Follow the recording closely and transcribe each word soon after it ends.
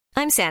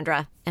I'm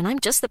Sandra, and I'm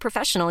just the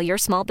professional your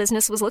small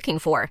business was looking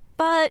for.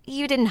 But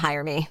you didn't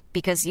hire me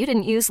because you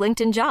didn't use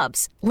LinkedIn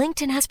Jobs.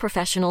 LinkedIn has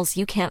professionals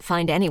you can't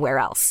find anywhere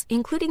else,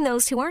 including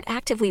those who aren't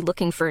actively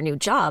looking for a new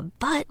job,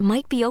 but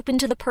might be open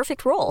to the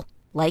perfect role,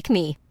 like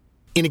me.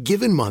 In a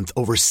given month,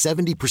 over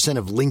 70%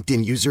 of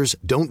LinkedIn users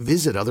don't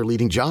visit other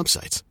leading job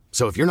sites.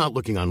 So if you're not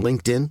looking on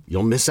LinkedIn,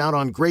 you'll miss out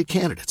on great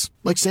candidates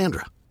like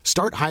Sandra.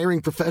 Start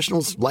hiring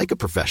professionals like a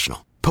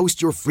professional.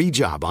 Post your free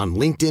job on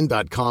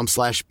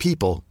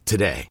linkedin.com/people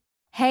today.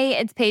 Hey,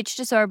 it's Paige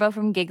DeSorbo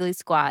from Giggly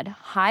Squad.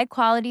 High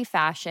quality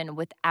fashion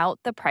without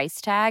the price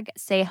tag.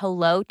 Say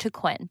hello to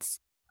Quince.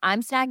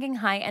 I'm snagging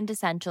high-end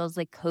essentials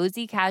like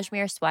cozy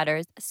cashmere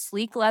sweaters,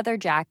 sleek leather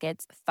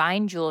jackets,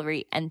 fine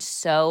jewelry, and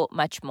so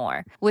much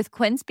more. With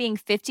Quince being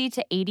 50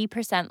 to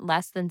 80%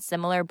 less than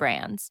similar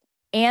brands.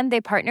 And they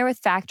partner with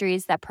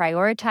factories that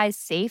prioritize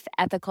safe,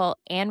 ethical,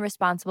 and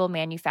responsible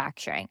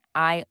manufacturing.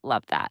 I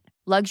love that.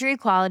 Luxury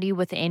quality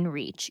within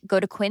reach. Go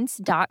to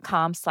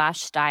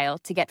quince.com/style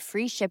to get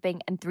free shipping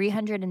and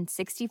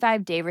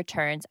 365-day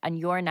returns on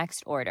your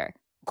next order.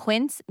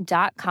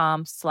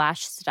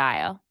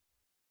 Quince.com/style.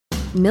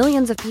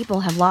 Millions of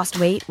people have lost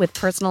weight with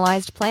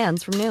personalized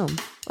plans from Noom.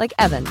 Like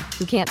Evan,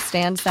 who can't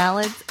stand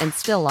salads and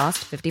still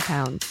lost 50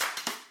 pounds.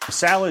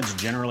 Salads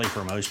generally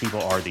for most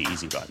people are the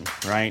easy button,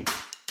 right?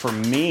 For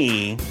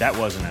me, that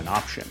wasn't an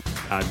option.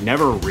 I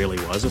never really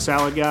was a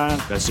salad guy.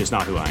 That's just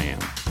not who I am.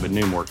 But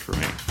Noom worked for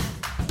me.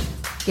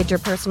 Get your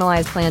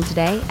personalized plan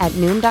today at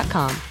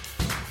Noom.com.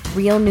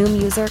 Real Noom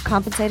user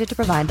compensated to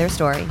provide their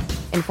story.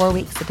 In 4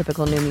 weeks, the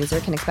typical Noom user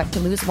can expect to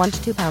lose 1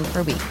 to 2 pounds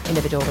per week.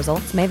 Individual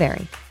results may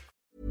vary.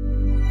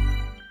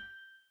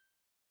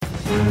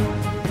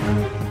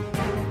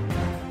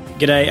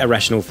 G'day,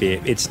 Irrational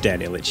Fear. It's Dan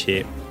Illich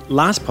here.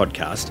 Last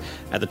podcast,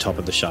 at the top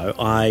of the show,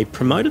 I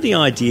promoted the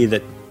idea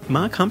that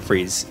Mark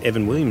Humphries,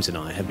 Evan Williams and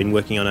I have been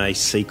working on a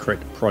secret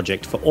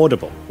project for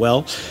Audible.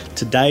 Well,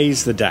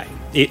 today's the day.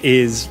 It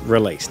is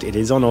released. It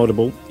is on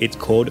Audible. It's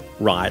called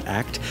Riot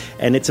Act,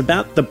 and it's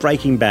about the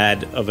Breaking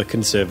Bad of a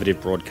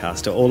conservative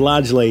broadcaster, or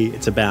largely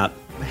it's about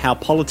how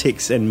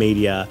politics and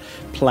media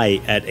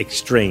play at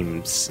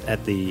extremes,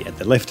 at the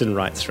left and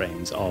right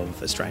extremes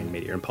of Australian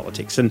media and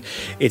politics. And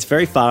it's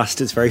very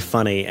fast, it's very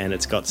funny, and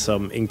it's got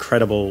some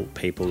incredible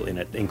people in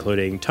it,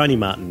 including Tony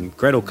Martin,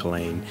 Gretel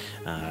Colleen.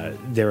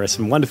 There are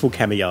some wonderful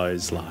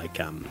cameos like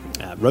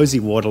Rosie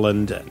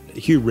Waterland, and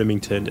Hugh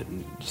Remington,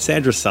 and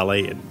Sandra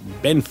Sully, and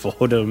Ben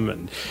Fordham,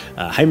 and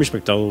Hamish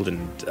MacDonald,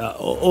 and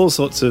all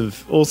sorts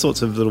of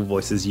little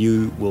voices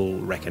you will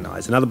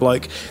recognise. Another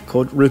bloke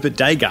called Rupert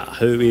Degar,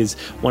 who is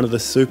one of the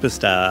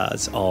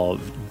superstars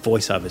of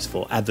voiceovers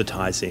for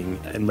advertising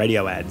and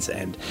radio ads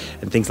and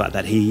things like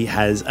that. He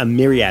has a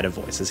myriad of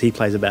voices. He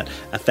plays about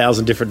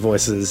 1,000 different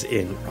voices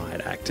in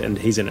Riot Act, and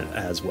he's in it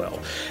as well.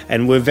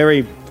 And we're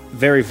very,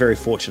 very, very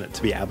fortunate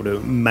to be able to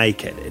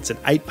make it. It's an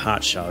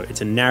 8-part show. It's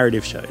a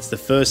narrative show. It's the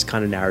first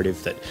kind of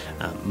narrative that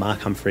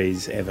Mark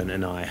Humphries, Evan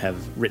and I have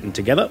written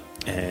together,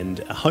 and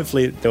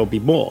hopefully there'll be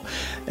more.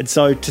 And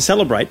so to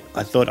celebrate,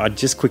 I thought I'd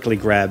just quickly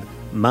grab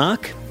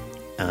Mark,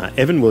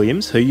 Evan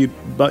Williams, who you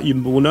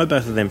will know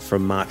both of them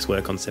from Mark's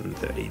work on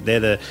 7:30.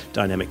 They're the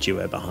dynamic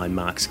duo behind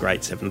Mark's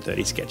great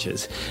 7:30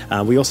 sketches.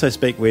 We also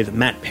speak with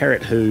Matt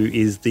Perrett, who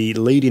is the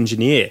lead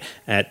engineer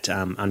at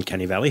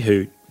Uncanny Valley,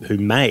 who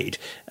made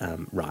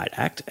Riot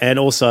Act, and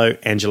also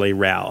Anjali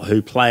Rao,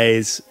 who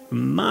plays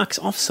Mark's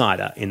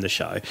offsider in the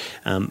show,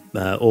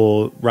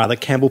 or rather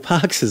Campbell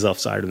Parks'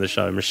 offsider in the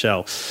show,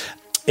 Michelle.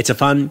 It's a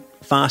fun,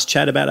 fast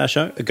chat about our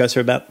show. It goes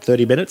for about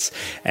 30 minutes,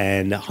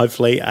 and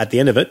hopefully at the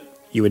end of it,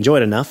 you enjoy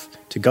it enough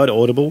to go to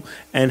Audible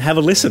and have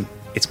a listen.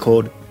 It's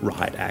called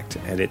Riot Act,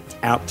 and it's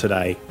out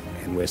today,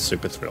 and we're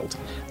super thrilled.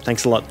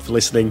 Thanks a lot for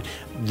listening.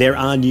 There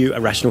are new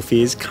Irrational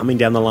Fears coming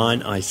down the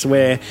line, I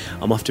swear.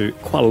 I'm off to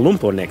Kuala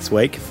Lumpur next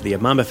week for the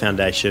Amama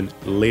Foundation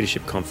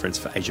Leadership Conference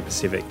for Asia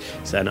Pacific.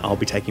 So I'll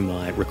be taking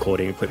my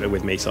recording equipment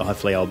with me, so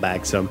hopefully I'll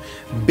bag some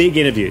big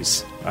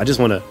interviews. I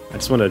just want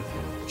to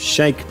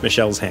shake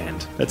Michelle's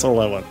hand. That's all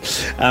I want.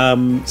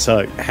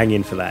 So hang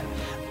in for that.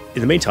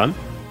 In the meantime,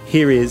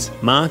 here is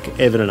Mark,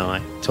 Evan and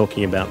I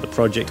talking about the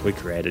project we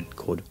created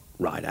called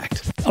Riot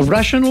Act.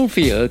 Irrational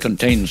Fear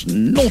contains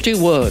naughty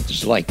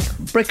words like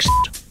Brexit,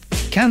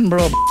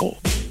 Canberra,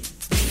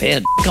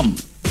 fair cum,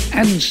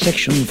 and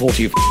Section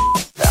 40.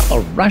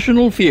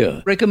 Irrational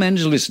Fear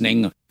recommends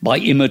listening by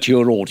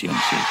immature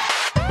audiences.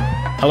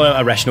 Hello,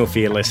 Irrational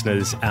Fear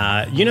listeners.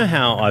 You know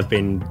how I've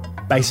been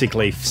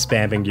basically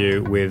spamming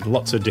you with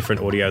lots of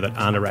different audio that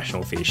aren't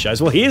Irrational Fear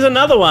shows? Well, here's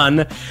another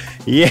one.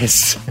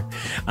 Yes.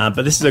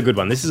 But this is a good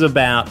one. This is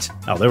about...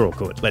 Oh, they're all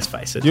good. Let's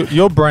face it.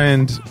 Your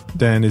brand,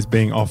 Dan, is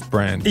being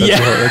off-brand.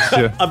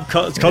 I'm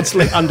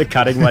constantly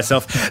undercutting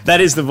myself. That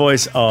is the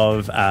voice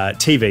of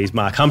TV's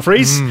Mark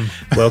Humphries.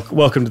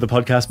 Welcome to the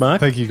podcast,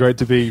 Mark. Thank you. Great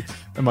to be...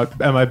 Am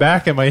I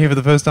back? Am I here for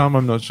the first time?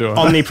 I'm not sure.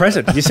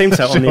 Omnipresent. You seem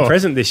so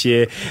omnipresent this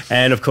year.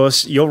 And, of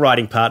course, your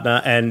writing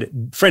partner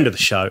and friend of the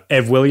show,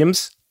 Ev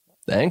Williams.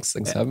 Thanks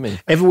for having me.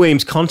 Evan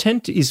Williams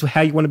content is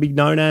how you want to be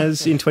known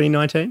as in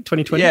 2019,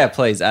 2020? Yeah,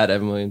 please add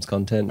Evan Williams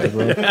content,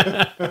 everyone.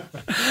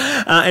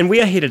 And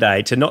we are here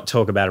today to not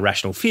talk about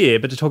Irrational Fear,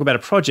 but to talk about a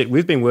project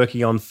we've been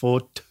working on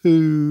for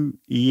 2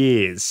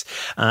 years.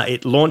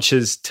 It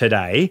launches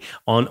today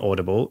on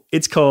Audible.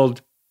 It's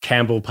called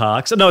Campbell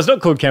Parks. No, it's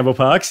not called Campbell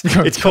Parks.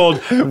 It's called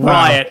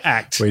Riot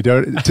Act. It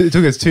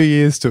took us 2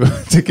 years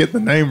to get the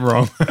name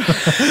wrong.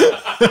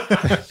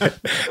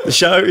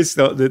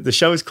 The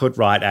show is called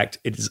Riot Act.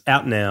 It is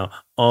out now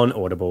on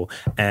Audible,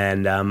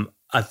 and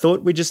I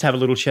thought we'd just have a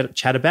little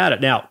chat about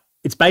it. Now,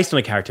 it's based on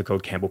a character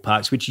called Campbell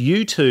Parks, which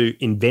you two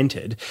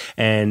invented,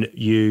 and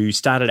you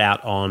started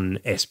out on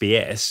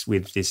SBS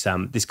with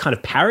this kind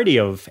of parody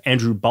of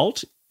Andrew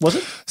Bolt, was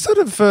it? Sort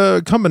of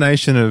a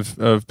combination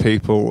of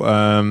people.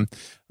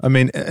 I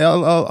mean,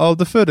 I'll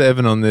defer to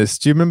Evan on this.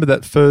 Do you remember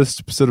that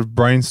first sort of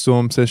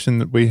brainstorm session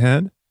that we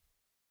had?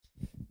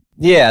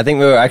 Yeah, I think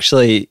we were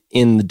actually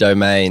in the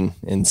Domain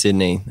in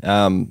Sydney.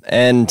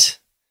 And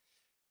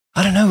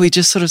I don't know, we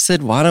just sort of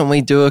said, why don't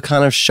we do a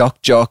kind of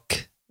shock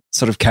jock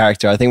sort of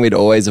character? I think we'd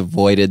always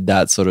avoided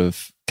that sort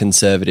of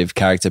conservative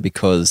character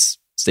because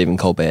Stephen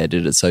Colbert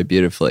did it so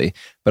beautifully.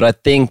 But I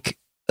think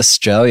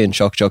Australian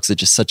shock jocks are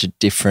just such a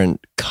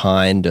different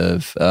kind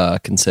of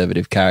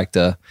conservative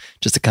character,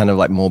 just a kind of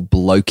like more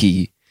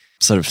blokey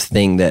sort of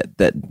thing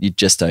that you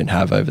just don't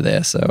have over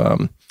there.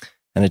 So,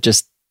 and it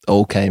just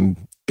all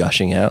came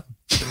gushing out.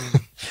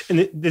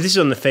 And this is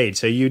on the feed.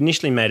 So you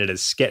initially made it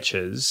as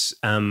sketches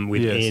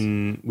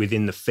within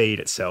the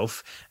feed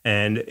itself,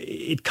 and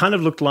it kind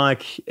of looked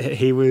like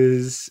he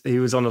was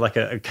on like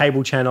a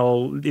cable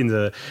channel in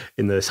the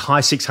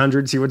high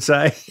 600s, you would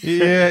say.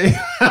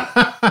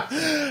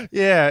 Yeah,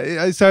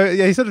 yeah. So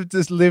yeah, he sort of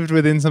just lived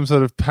within some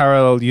sort of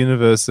parallel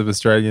universe of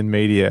Australian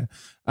media,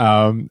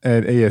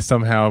 and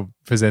somehow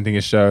presenting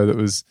a show that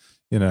was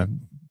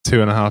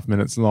 2.5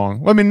 minutes long.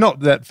 Well, I mean, not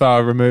that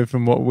far removed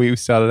from what we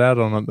started out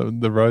on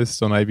the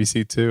roast on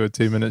ABC2, a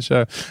 2-minute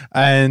show.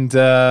 And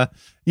so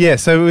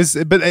it was,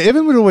 but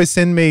Evan would always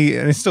send me,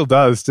 and he still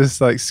does,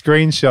 just like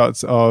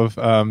screenshots of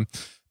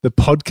the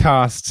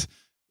podcast,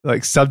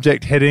 like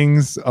subject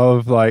headings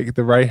of like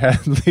the Ray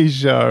Hadley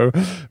show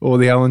or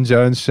the Alan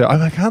Jones show.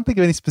 I can't think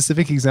of any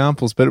specific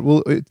examples, but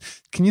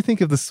can you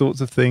think of the sorts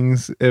of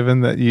things,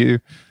 Evan, that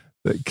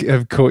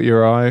have caught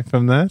your eye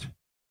from that?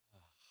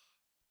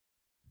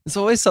 It's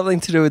always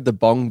something to do with the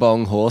bong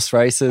bong horse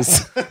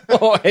races.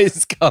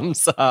 Always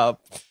comes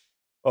up.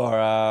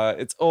 Or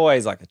it's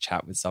always like a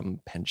chat with some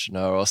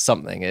pensioner or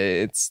something.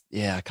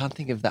 I can't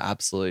think of the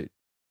absolute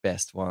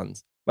best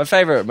ones. My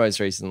favorite most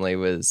recently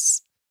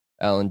was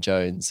Alan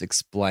Jones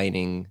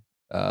explaining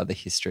the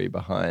history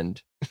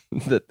behind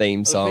the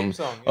theme song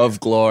of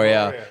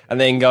Gloria,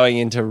 and then going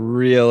into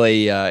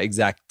really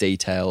exact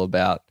detail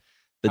about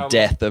the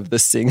death of the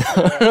singer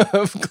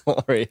of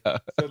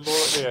Gloria.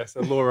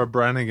 So Laura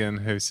Branigan,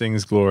 who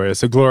sings Gloria.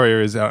 So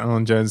Gloria is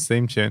Alan Jones'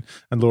 theme tune,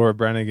 and Laura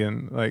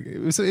Branigan, like it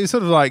was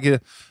sort of like,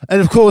 and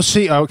of course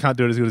I can't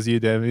do it as good as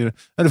you, Dan.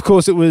 And of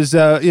course it was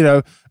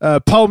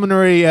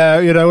pulmonary,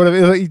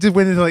 whatever. He just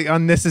went into like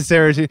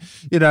unnecessary,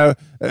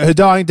 her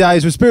dying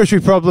days with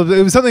respiratory problems.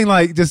 It was something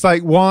like just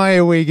like, why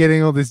are we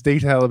getting all this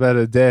detail about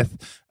her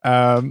death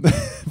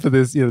for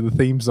this, the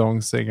theme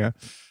song singer?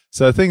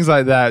 So things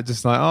like that,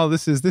 just like, oh,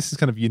 this is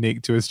kind of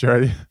unique to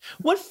Australia.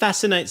 What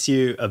fascinates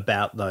you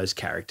about those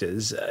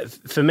characters?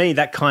 For me,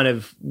 that kind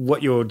of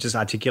what you're just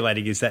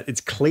articulating is that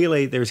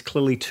there is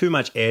clearly too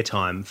much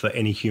airtime for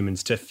any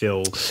humans to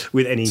fill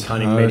with any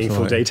kind of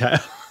meaningful detail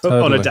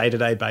on a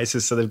day-to-day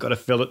basis. So they've got to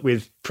fill it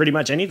with pretty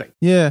much anything.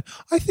 Yeah,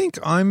 I think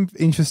I'm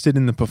interested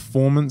in the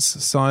performance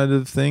side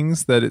of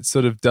things, that it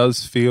sort of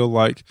does feel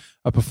like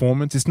a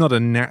performance. It's not a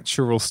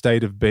natural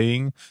state of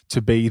being to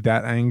be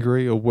that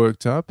angry or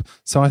worked up.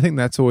 So I think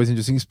that's always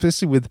interesting,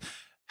 especially with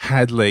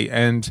Hadley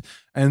and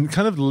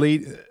kind of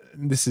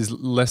this is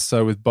less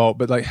so with Bolt,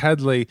 but like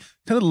Hadley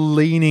kind of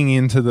leaning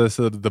into the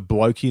sort of the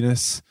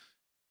blokiness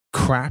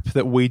crap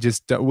that we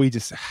just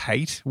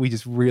hate. We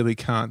just really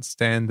can't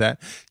stand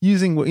that.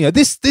 Using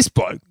this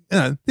bloke,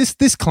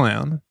 this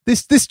clown,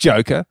 this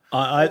joker.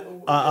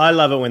 I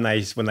love it when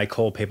they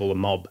call people a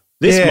mob.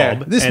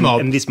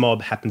 This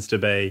mob happens to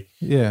be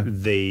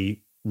the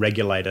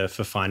regulator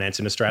for finance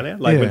in Australia,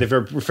 like when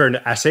they're referring to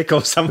ASIC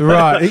or something.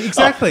 Right,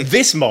 exactly.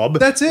 This mob.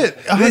 That's it.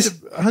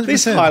 100%.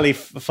 This highly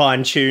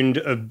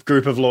fine-tuned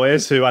group of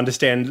lawyers who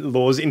understand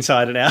laws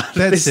inside and out.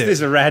 This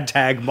is a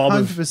ragtag mob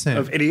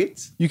of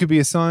idiots. You could be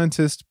a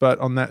scientist, but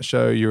on that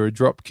show you're a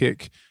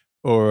dropkick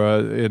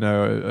or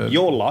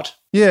your lot.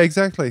 Yeah,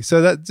 exactly.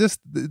 So that just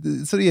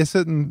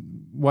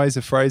certain ways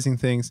of phrasing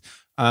things.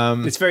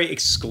 It's very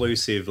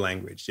exclusive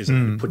language, isn't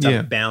it? It puts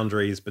up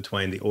boundaries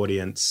between the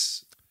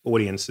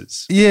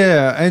audiences.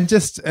 Yeah, and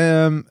just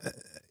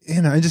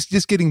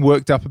just getting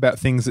worked up about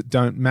things that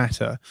don't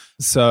matter.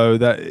 So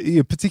that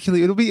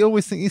particularly, it'll be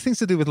always things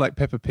to do with like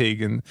Peppa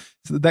Pig and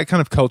that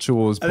kind of culture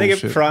wars. I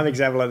think a prime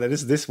example of that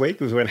this week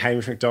was when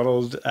Hamish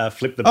McDonald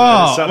flipped the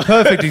bird.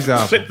 Perfect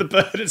example. Flipped the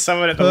bird at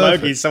someone at the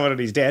Logies, someone at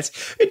his desk.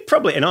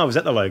 And I was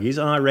at the Logies,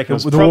 and I reckon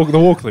it was the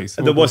Walkleys.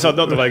 Not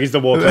the Logies, the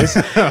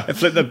Walkleys.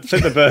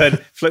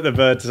 Flip the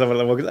bird to someone at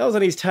the Walkleys. That was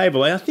on his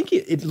table. And I think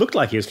it looked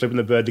like he was flipping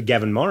the bird to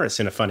Gavin Morris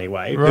in a funny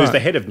way, who's the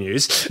head of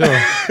news. Sure.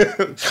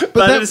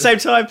 but at the same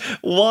time,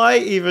 why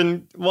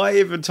even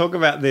talk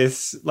about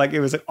this? Like it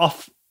was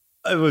off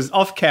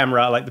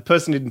camera. Like the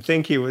person didn't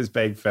think he was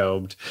being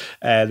filmed.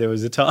 There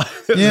was a time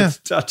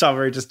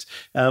where he just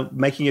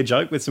making a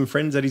joke with some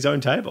friends at his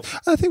own table.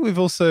 I think we've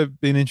also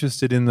been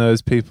interested in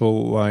those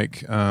people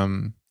like.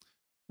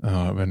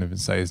 I won't even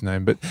say his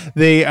name, but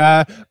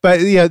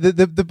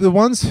the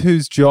ones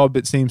whose job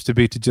it seems to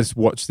be to just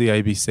watch the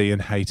ABC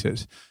and hate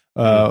it.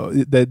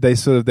 They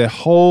sort of their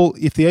whole.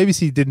 If the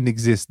ABC didn't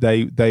exist,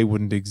 they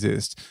wouldn't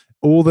exist.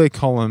 All their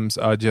columns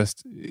are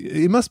just.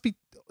 It must be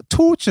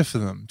torture for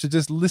them to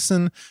just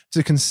listen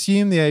to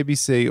consume the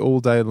ABC all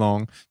day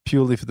long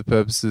purely for the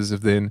purposes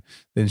of then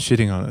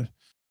shitting on it.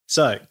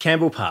 So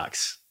Campbell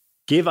Parks,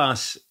 give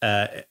us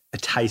a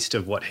taste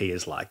of what he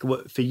is like.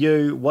 For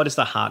you, what is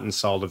the heart and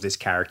soul of this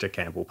character,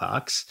 Campbell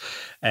Parks?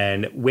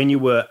 And when you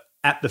were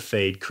at the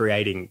feed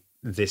creating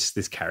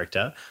this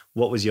character,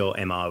 what was your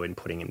MO in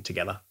putting him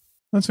together?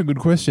 That's a good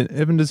question.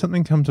 Evan, does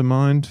something come to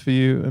mind for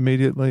you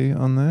immediately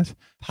on that?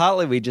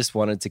 Partly we just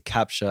wanted to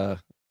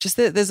capture just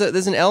there's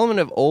an element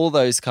of all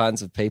those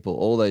kinds of people,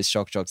 all those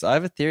shock jocks. I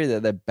have a theory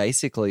that they're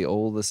basically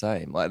all the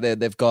same. Like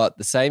they've got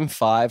the same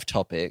 5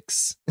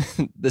 topics,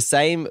 the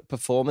same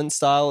performance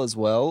style as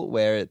well,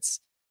 where it's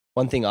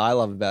one thing I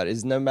love about it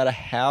is no matter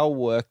how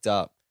worked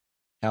up,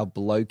 how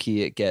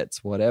blokey it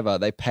gets, whatever,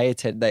 they pay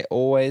attention. They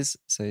always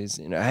say,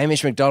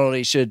 Hamish McDonald,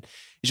 he should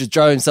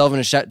throw himself in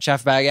a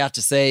chaff bag out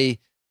to sea.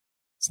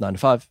 It's 9 to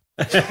 5.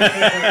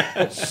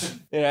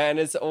 And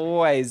it's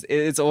always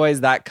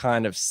that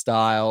kind of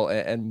style.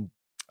 And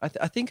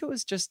I think it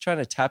was just trying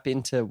to tap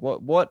into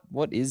what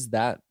is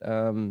that?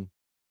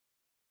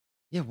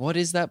 What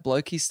is that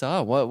blokey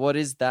style? What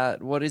is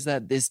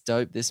that? This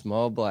dope, this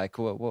mob, like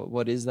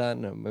what is that?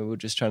 And we were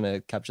just trying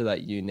to capture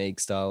that unique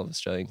style of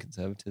Australian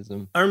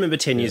conservatism. I remember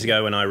 10 years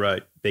ago when I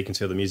wrote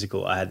Beaconsfield the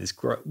Musical, I had this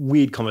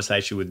weird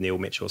conversation with Neil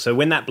Mitchell. So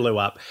when that blew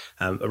up,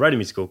 I wrote a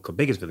musical called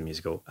Beaconsfield the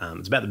Musical.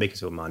 It's about the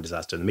Beaconsfield mine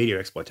disaster and the media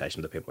exploitation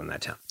of the people in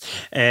that town.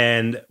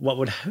 And what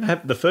would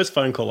happen, the first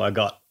phone call I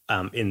got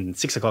in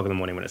 6 o'clock in the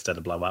morning when it started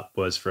to blow up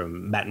was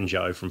from Matt and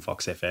Joe from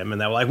Fox FM. And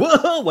they were like,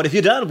 whoa, what have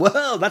you done?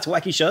 Whoa, that's a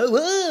wacky show.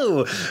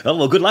 Whoa. Oh,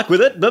 well, good luck with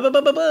it. Blah, blah,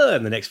 blah, blah, blah.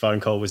 And the next phone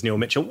call was Neil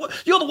Mitchell.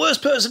 You're the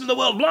worst person in the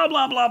world. Blah,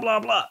 blah, blah, blah,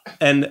 blah.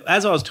 And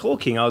as I was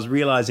talking, I was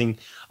realizing,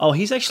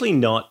 he's actually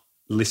not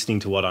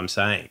listening to what I'm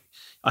saying.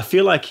 I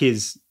feel like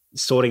he's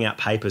sorting out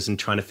papers and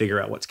trying to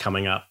figure out what's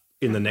coming up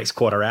in the next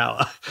quarter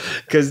hour.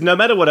 Because no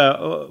matter what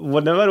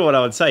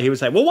I would say, he would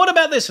say, well, what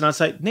about this? And I'd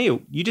say,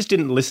 Neil, you just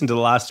didn't listen to the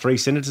last 3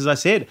 sentences I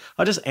said.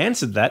 I just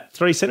answered that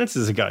 3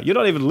 sentences ago. You're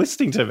not even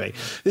listening to me.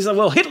 He's like,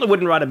 well, Hitler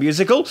wouldn't write a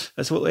musical.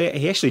 I said, well,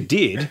 he actually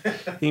did.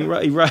 He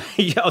wrote,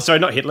 sorry,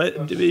 not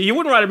Hitler. You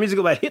wouldn't write a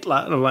musical about Hitler.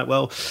 And I'm like,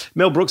 well,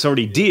 Mel Brooks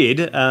already did.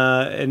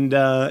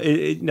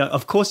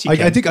 Of course you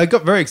can. I think I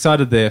got very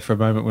excited there for a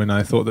moment when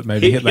I thought that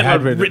maybe Hitler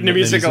had written a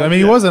musical. I mean,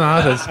 he was an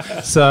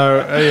artist,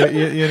 so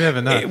you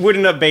never know. It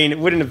wouldn't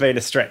have been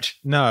a stretch.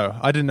 No,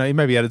 I didn't know. He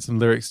maybe added some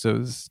lyrics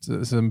to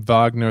some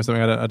Wagner or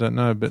something. I don't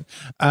know. But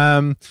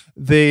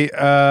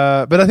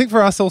but I think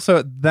for us also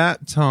at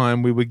that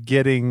time we were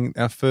getting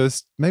our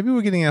first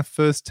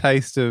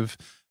taste of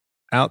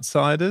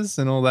Outsiders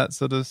and all that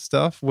sort of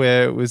stuff,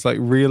 where it was like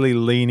really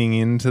leaning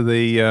into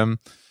the.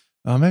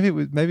 Maybe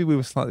we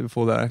were slightly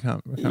before that. I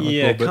can't recall,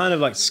 but kind of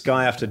like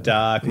Sky After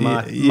Dark.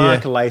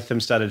 Mark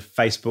Latham started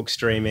Facebook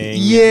streaming.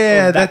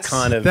 Yeah, that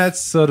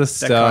sort of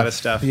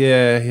stuff.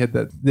 Yeah, he had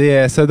that.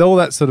 Yeah, so all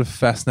that sort of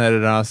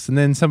fascinated us, and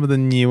then some of the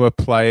newer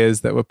players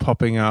that were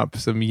popping up,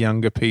 some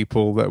younger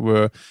people that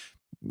were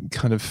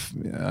kind of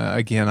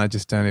again, I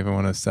just don't even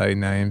want to say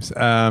names.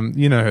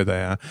 You know who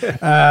they are.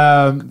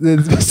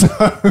 So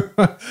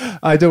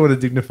I don't want to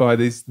dignify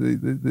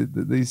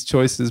these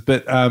choices,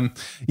 but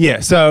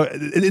so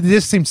it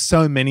just seemed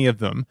so many of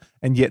them,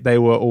 and yet they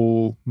were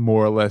all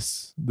more or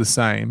less the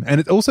same. And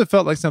it also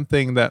felt like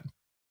something that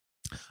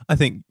I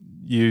think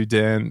you,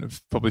 Dan,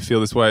 probably feel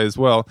this way as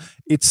well.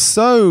 It's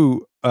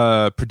so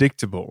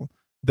predictable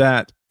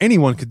that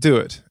anyone could do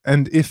it,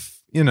 and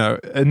if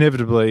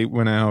inevitably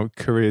when our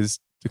careers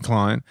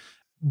decline,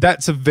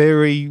 that's a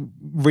very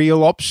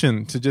real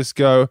option to just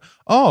go,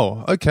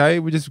 oh, okay,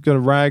 we're just going to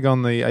rag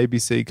on the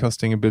ABC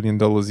costing $1 billion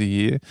a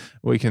year.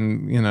 We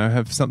can,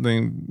 have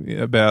something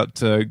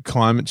about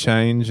climate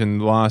change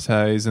and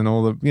lattes and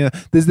all the,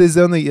 there's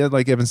only,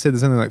 like Evan said,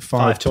 there's only like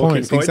 5 talking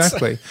points.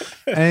 Exactly.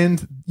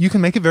 And you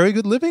can make a very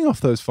good living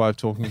off those 5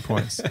 talking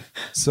points.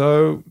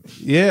 So,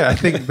 yeah, I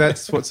think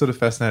that's what sort of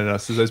fascinated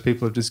us, is those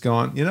people have just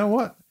gone, you know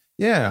what?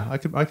 Yeah, I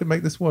could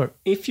make this work.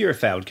 If you're a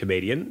failed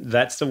comedian,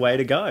 that's the way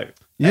to go.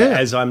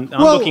 As I'm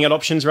looking at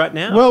options right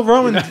now. Well,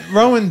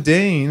 Rowan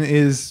Dean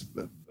is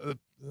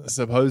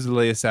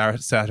supposedly a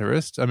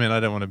satirist. I mean, I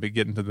don't want to be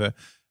getting to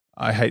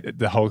I hate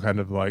the whole kind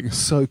of like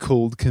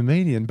so-called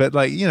comedian, but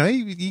like, you know,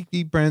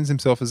 he brands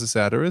himself as a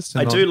satirist.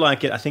 I do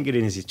like it. I think it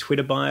is his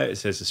Twitter bio. It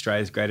says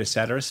Australia's greatest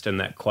satirist, and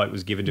that quote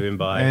was given to him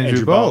by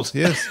Andrew Bolt.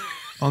 Yes,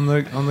 on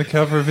the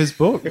cover of his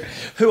book.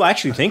 Who I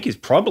actually think is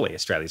probably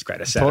Australia's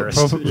greatest satirist.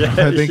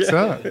 I think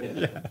so.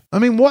 Yeah. I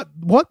mean,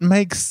 what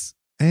makes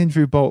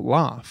Andrew Bolt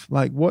laugh?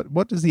 Like,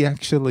 what does he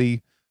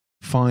actually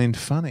find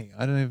funny?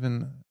 I don't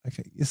even.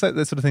 Okay, it's like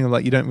that sort of thing.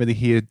 Like, you don't really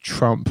hear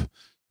Trump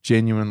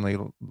genuinely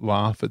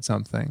laugh at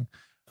something.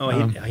 Oh,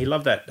 he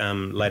loved that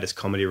latest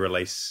comedy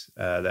release,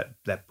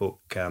 that book,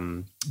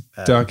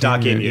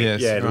 Dark Emu. Yes,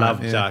 yeah, right,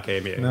 loved Dark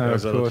Emu. No,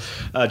 there was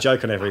a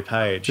joke on every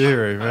page.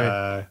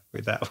 Right.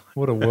 With that one.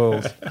 What a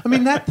world. I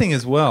mean, that thing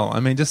as well. I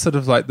mean, just sort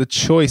of like the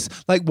choice.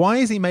 Like, why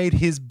has he made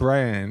his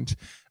brand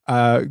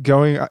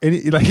going?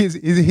 Like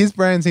his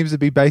brand seems to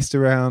be based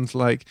around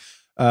like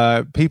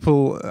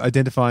people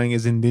identifying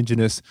as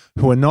Indigenous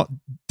who are not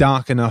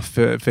dark enough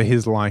for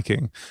his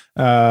liking.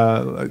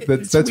 That's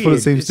what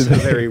it seems to be.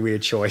 It's a very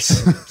weird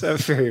choice. It's a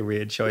very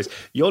weird choice.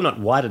 You're not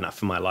white enough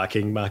for my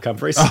liking, Mark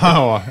Humphries.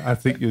 Oh, I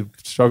think you'd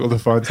struggle to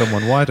find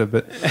someone whiter.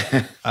 But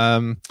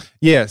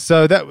yeah,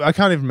 so that I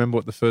can't even remember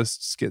what the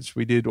first sketch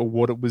we did or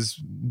what it was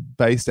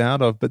based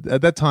out of. But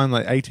at that time,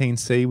 like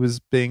 18C was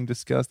being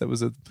discussed. That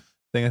was a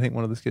thing. I think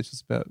one of the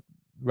sketches about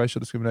Racial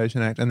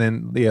Discrimination Act. And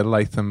then, yeah,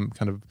 Latham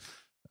kind of,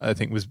 I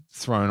think, was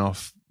thrown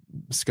off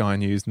Sky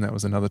News, and that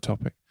was another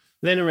topic.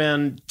 Then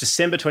around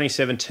December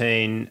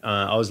 2017,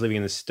 I was living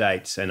in the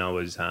States and I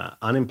was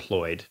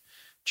unemployed,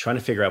 trying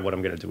to figure out what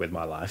I'm going to do with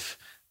my life.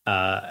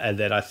 And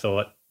then I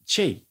thought,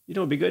 gee, you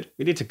know what would be good?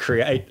 We need to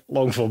create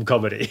long-form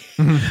comedy.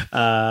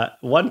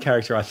 One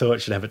character I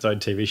thought should have its own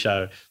TV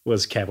show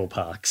was Campbell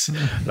Parks.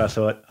 And I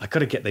thought, I got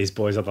to get these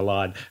boys on the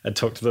line and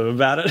talk to them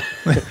about it.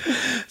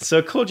 So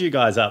I called you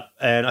guys up,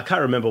 and I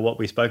can't remember what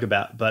we spoke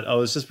about, but I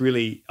was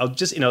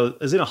in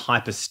a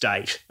hyper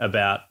state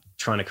about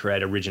trying to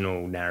create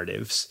original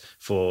narratives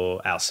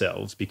for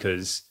ourselves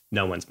because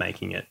no one's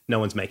making it. No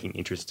one's making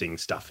interesting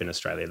stuff in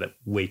Australia that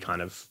we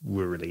kind of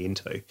were really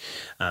into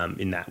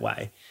in that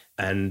way.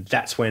 And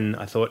that's when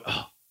I thought,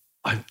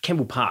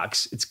 Campbell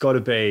Parks, it's got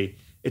to be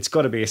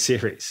a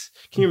series.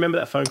 Can you remember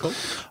that phone call?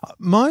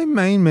 My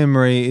main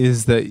memory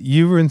is that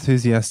you were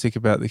enthusiastic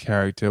about the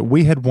character.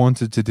 We had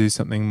wanted to do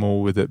something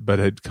more with it, but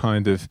had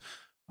kind of,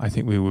 I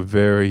think we were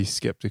very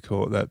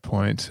skeptical at that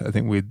point. I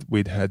think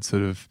we'd had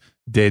sort of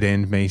dead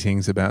end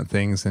meetings about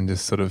things and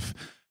just sort of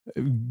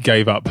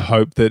gave up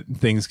hope that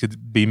things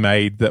could be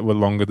made that were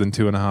longer than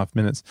 2.5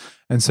 minutes.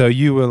 And so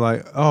you were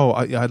like,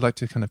 I'd like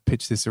to kind of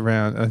pitch this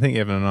around. And I think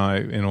Evan and I,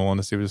 in all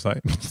honesty, were just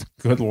like,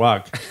 good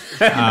luck.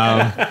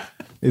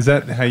 Is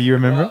that how you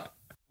remember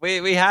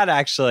it? We had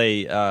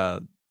actually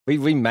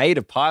we made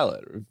a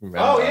pilot. Remember?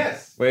 Oh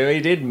yes,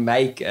 we did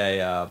make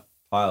a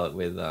pilot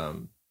with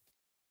a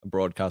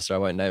broadcaster. I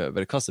won't name it,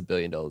 but it cost $1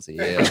 billion a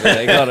year. I mean,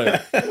 they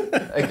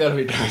got to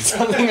be doing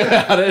something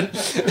about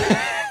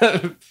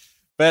it.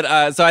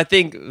 But so I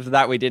think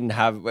that we didn't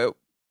have.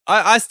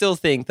 I still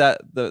think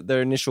that the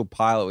initial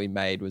pilot we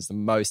made was the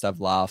most I've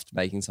laughed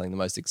making something, the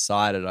most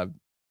excited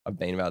I've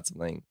been about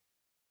something,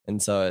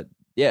 and so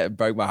it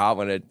broke my heart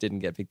when it didn't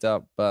get picked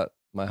up, but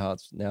my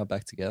heart's now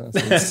back together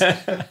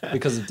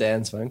because of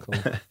Dan's phone call,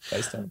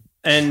 FaceTime.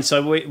 And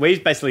so we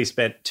basically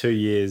spent 2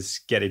 years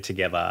getting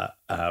together,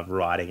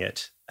 writing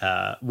it.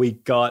 We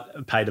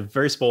got paid a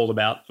very small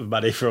amount of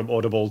money from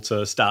Audible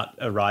to start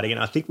writing it.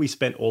 I think we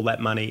spent all that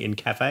money in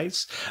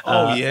cafes.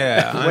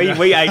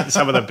 We ate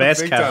some of the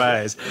best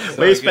cafes.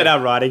 We spent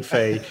our writing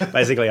fee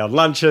basically on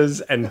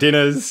lunches and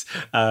dinners,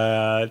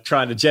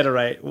 trying to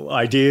generate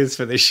ideas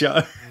for this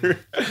show.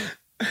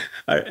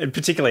 And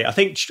particularly, I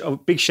think a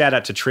big shout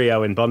out to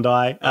Trio in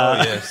Bondi.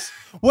 Yes.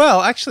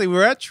 Well, actually, we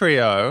were at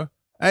Trio.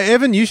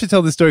 Evan, you should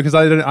tell this story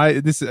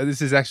because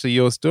this is actually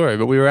your story.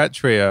 But we were at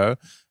Trio,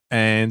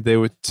 and there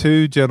were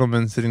two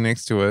gentlemen sitting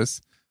next to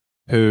us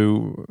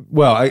who.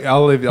 Well,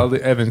 I'll leave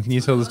Evan. Can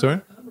you tell the story?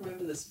 I can't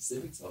remember the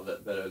specifics of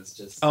it, but it was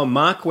just. Oh,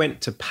 Mark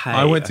went to pay.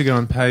 I went to go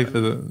and pay for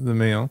the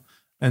meal.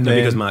 And then,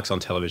 because Mark's on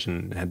television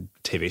and had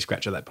TV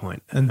scratch at that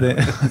point. And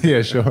then,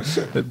 yeah, sure,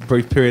 that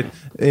brief period.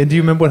 And do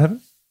you remember what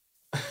happened?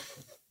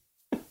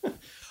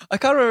 I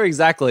can't remember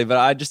exactly, but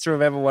I just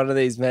remember one of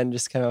these men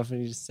just came up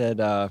and he just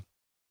said, I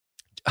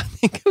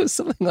think it was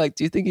something like,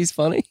 "Do you think he's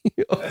funny?"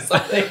 or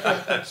something.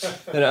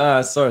 And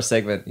I saw a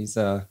segment. He's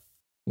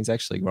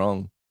actually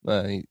wrong.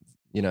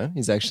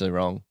 He's actually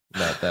wrong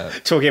about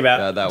that. Talking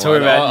about that talking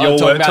one. about your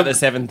talking work, about the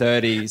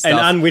 7:30 stuff, and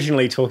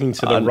unwittingly talking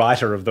to the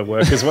writer of the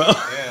work as well.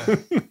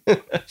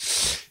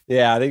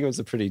 Yeah, I think it was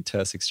a pretty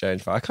terse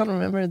exchange. I can't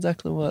remember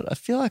exactly what. I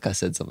feel like I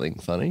said something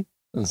funny.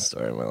 That's the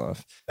story of my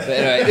life. But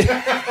anyway.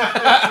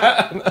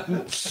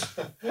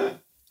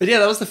 But yeah,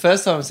 that was the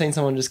first time I've seen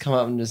someone just come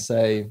up and just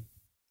say,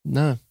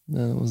 No,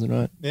 that wasn't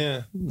right.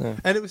 Yeah. No.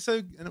 And it was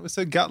so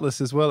gutless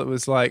as well. It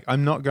was like,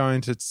 I'm not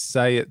going to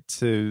say it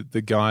to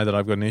the guy that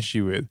I've got an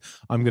issue with.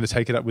 I'm going to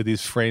take it up with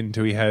his friend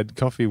who he had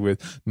coffee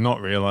with,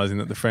 not realizing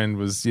that the friend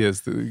was,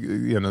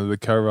 the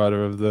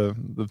co-writer of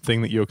the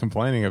thing that you're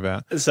complaining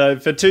about. So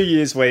for 2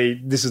 years,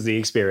 this was the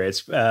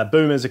experience.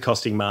 Boomers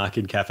accosting Mark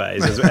in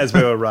cafes as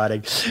we were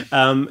writing.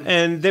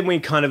 And then we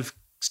kind of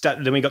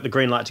then we got the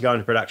green light to go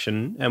into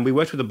production, and we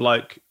worked with a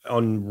bloke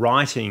on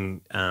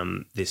writing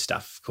this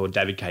stuff called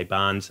David K.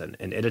 Barnes, an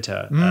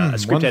editor, a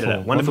script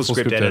editor, wonderful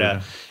script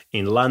editor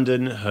in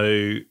London,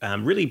 who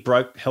really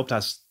helped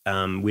us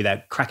with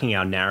cracking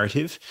our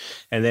narrative.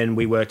 And then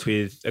we worked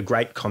with a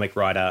great comic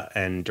writer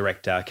and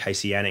director,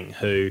 Casey Anning,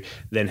 who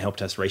then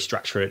helped us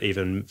restructure it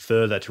even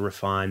further to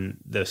refine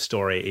the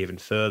story even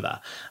further.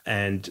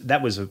 And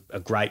that was a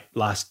great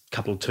last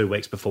couple of 2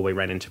 weeks before we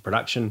ran into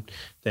production.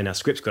 Then our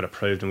scripts got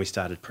approved and we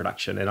started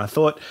production. And I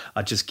thought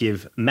I'd just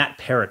give Matt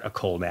Perrott a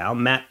call now.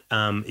 Matt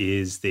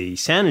is the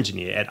sound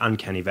engineer at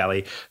Uncanny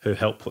Valley who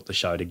helped put the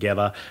show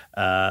together.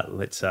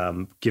 Let's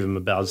give him a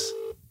buzz.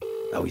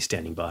 Oh, he's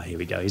standing by. Here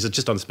we go. He's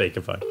just on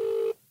speakerphone.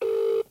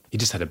 He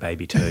just had a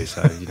baby too,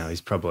 so, he's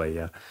probably...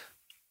 Yeah,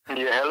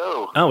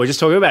 hello. Oh, we're just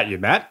talking about you,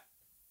 Matt.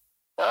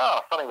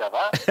 Oh, funny about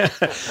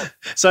that.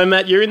 So,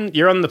 Matt,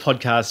 you're on the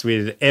podcast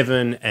with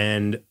Evan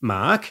and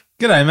Mark.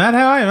 G'day, Matt.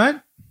 How are you,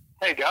 mate?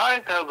 Hey,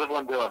 guys. How's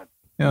everyone doing?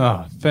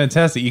 Oh,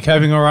 fantastic. You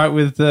coping all right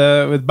with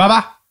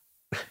Bubba?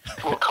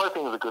 Well,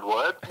 coping is a good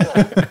word.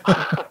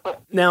 Yeah.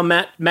 Now,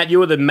 Matt, you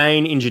were the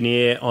main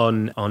engineer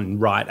on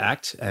Riot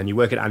Act, and you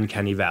work at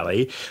Uncanny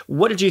Valley.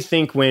 What did you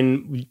think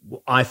when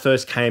I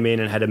first came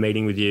in and had a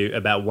meeting with you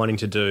about wanting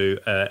to do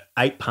an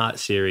 8-part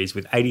series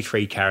with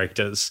 83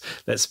 characters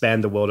that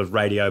spanned the world of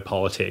radio,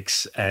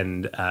 politics,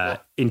 and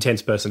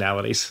intense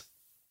personalities?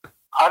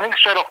 I think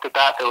straight off the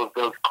bat, there was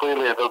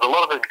a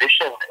lot of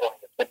ambition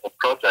in the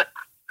project.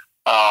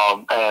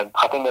 And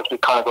I think as we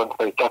kind of got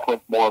into these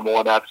documents more and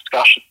more in our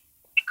discussion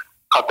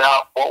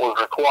about what was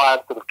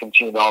required sort of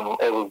continued on,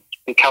 it was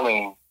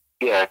becoming,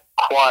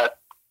 quite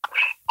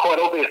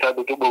obvious that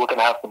we were going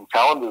to have some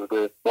challenges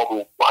with what we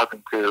were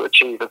hoping to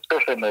achieve,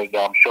 especially in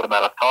the short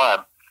amount of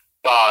time.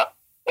 But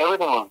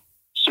everything was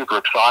super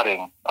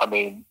exciting. I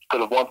mean,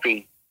 sort of once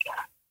we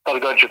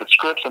started going through the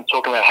scripts and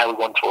talking about how we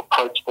want to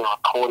approach the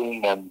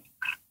recording and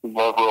the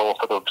overall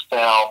sort of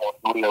sound and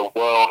audio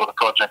world of the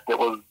project, it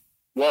was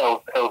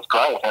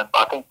great. And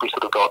I think we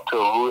sort of got to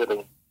a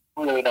really,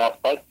 really nice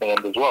place at the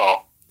end as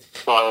well.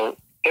 So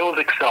it was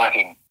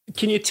exciting.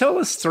 Can you talk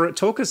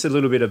us a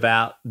little bit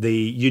about the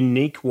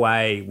unique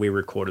way we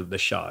recorded the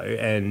show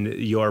and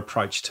your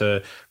approach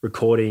to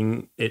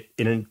recording it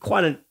in a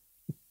quite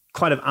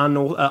of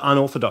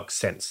unorthodox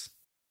sense?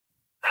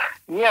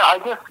 Yeah, I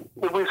guess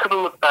if we sort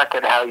of look back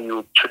at how you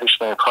would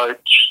traditionally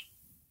approach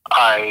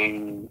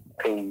a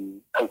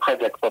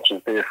project such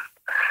as this,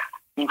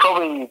 you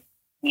probably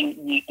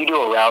you do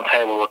a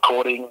roundtable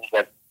recording.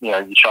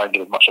 You try and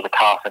get as much of the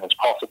cast in as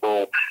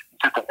possible. You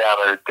sit them down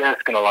at a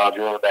desk in a large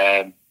room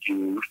and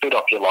you fit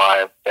off your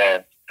lines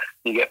and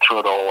you get through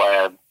it all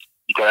and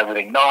you got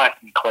everything nice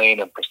and clean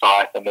and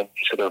precise, and then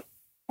you sort of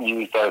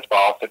use those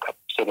files to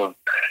sort of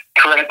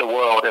create the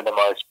world in the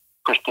most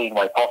pristine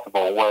way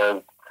possible.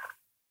 Whereas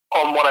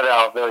on one of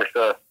our very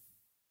first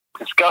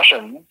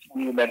discussions,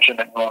 you mentioned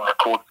that you want to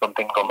record some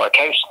things on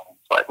location.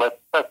 Like,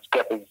 let's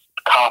get these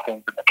car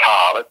things in the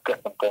car, let's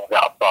get some things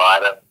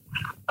outside and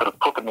sort of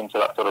put them into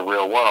that sort of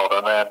real world.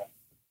 And then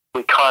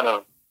we kind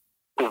of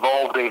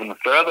evolved even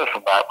further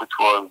from that, which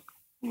was,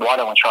 why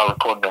don't we try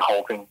recording the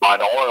whole thing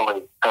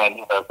binaurally and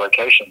in those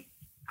locations,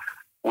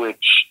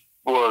 which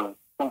was,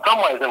 in some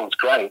ways, it was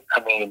great.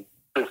 I mean,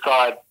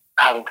 besides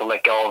having to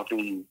let go of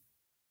the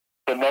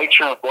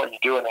nature of what you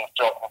do in these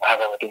jobs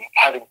and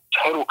having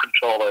total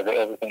control over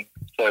everything.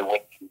 So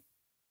when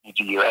you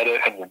do your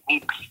edit and your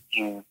mix,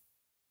 you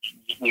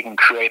can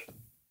create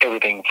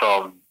everything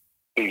from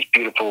these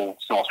beautiful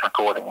source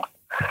recordings.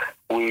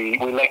 We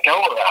let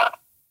go of that,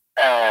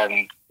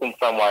 and in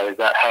some ways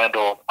that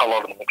handled a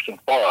lot of the mixing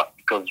for us,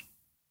 because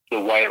the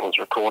way it was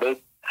recorded,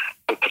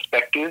 the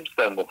perspectives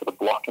and the sort of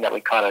blocking that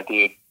we kind of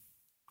did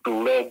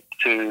led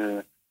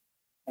to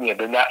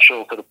the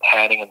natural sort of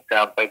panning and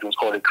sound space was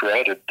already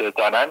created. The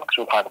dynamics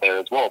were kind of there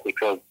as well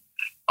because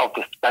of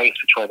the space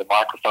between the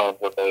microphones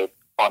and the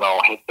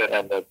binaural headset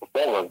and the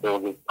performers. There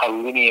was a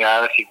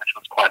linearity which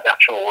was quite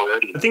natural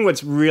already. I think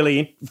what's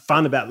really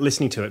fun about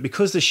listening to it,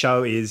 because the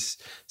show is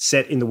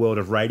set in the world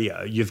of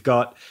radio, you've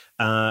got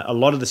a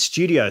lot of the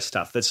studio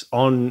stuff that's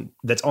on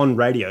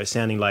radio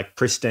sounding like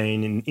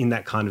pristine in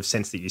that kind of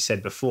sense that you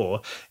said before.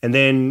 And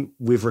then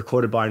we've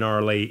recorded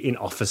binaurally in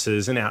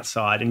offices and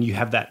outside, and you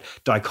have that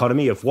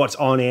dichotomy of what's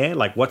on air,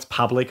 like what's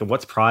public and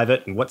what's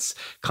private and what's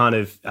kind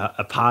of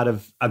a part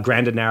of a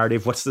grander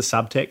narrative, what's the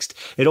subtext.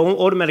 It all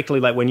automatically,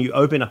 like when you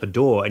open up a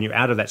door and you're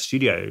out of that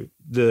studio,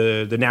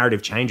 the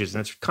narrative changes,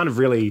 and it's kind of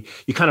really,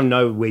 you kind of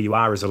know where you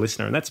are as a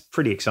listener, and that's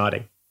pretty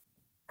exciting.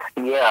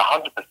 Yeah,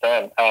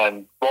 100%.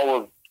 And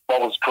what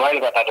was great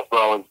about that as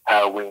well is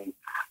how we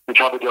we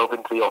tried to delve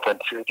into the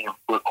authenticity of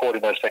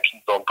recording those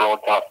sections on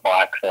broadcast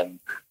mics and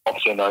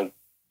obviously in those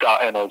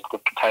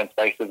contained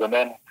spaces. And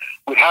then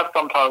we'd have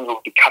sometimes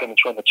we'll be cutting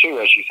between the two,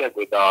 as you said,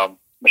 with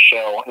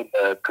Michelle in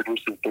the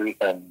producer's booth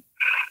and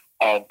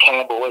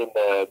Campbell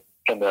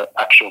in the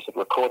actual sort of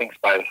recording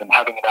space, and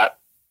having that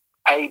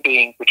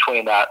being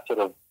between that sort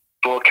of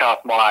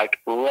broadcast mic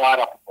right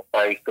up in the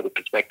face sort of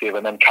perspective,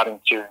 and then cutting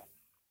to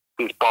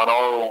this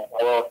binaural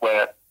world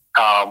where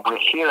we're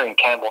hearing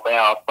Campbell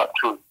now, but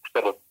through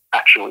sort of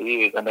actual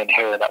ears, and then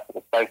hearing that sort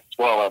of space as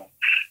well.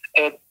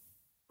 And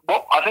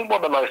I think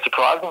one of the most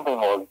surprising thing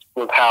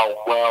was how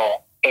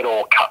well it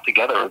all cut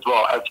together as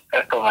well as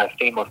a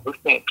seamless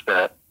listening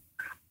experience.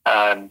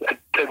 And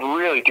it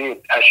really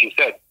did, as you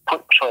said,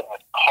 put between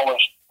this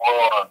polished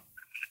world and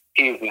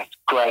here's this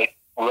great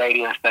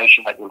radio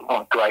station that you're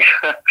not great.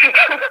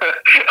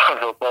 I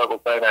feel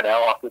terrible saying that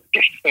now after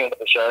getting into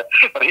the show.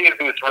 But here's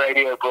this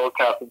radio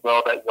broadcasting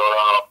world that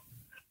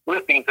you're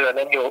listening to, and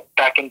then you're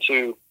back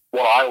into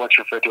what I always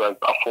refer to as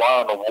a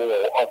fly on the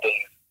wall of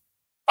these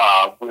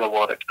real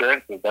world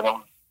experiences. And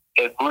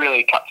it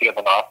really cut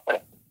together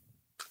nicely.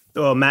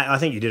 Well, Matt, I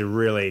think you did a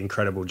really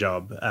incredible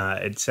job.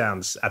 It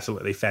sounds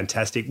absolutely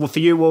fantastic. Well, for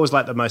you, what was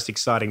like the most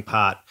exciting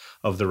part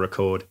of the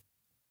record?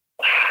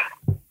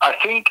 I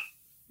think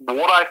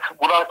what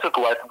I took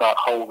away from that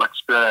whole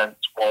experience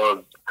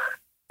was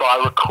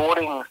by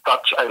recording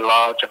such a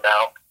large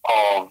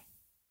amount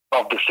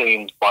of the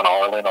scenes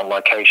binaurally on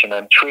location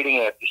and treating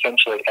it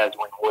essentially as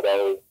we would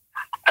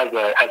as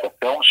a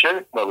film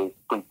shoot, where we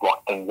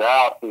block things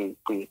out, we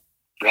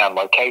found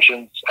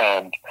locations,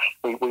 and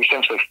we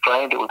essentially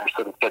framed it with this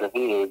sort of set of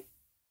ears.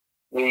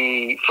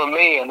 For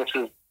me, and this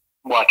is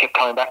what I kept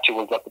coming back to,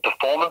 was that the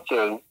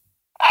performances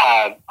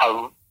had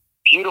a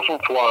beautiful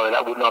flow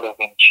that would not have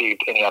been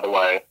achieved any other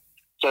way.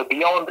 So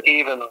beyond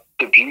even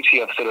the beauty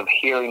of sort of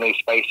hearing these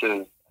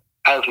spaces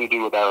as we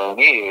do with our own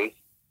ears,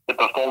 the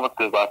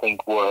performances, I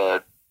think,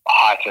 were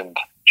heightened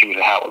due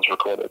to how it was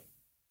recorded.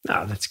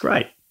 Oh, that's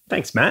great.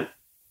 Thanks, Matt.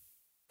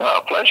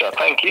 Oh, pleasure.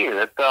 Thank you.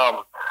 It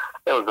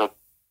was a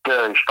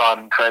very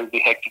fun, crazy,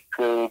 hectic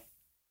period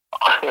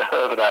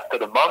over that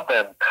sort of month,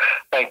 and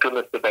thank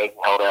goodness the baby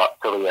held out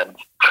till the end.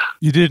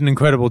 You did an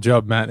incredible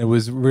job, Matt. It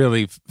was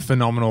really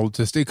phenomenal,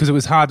 just because it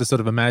was hard to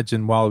sort of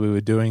imagine while we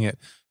were doing it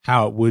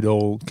how it would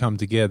all come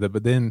together.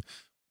 But then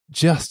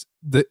just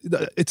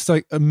it's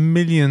like a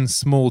million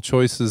small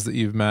choices that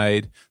you've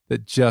made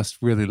that just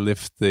really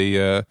lift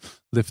the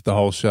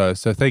whole show.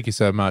 So thank you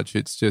so much.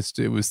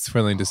 It was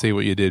thrilling to see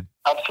what you did.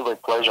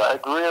 Absolute pleasure.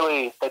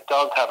 It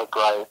does have a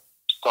great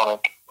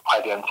sonic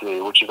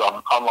identity, which is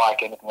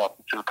unlike anything else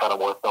that's kind of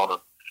worked on it.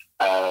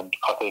 And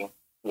I think,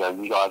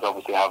 you guys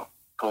obviously have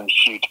a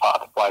huge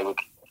part to play with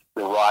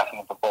your writing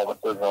and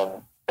performances,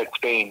 and it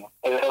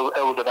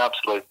was an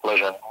absolute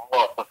pleasure and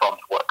lots of fun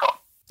to work on.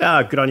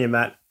 Ah, good on you,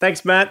 Matt.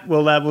 Thanks, Matt.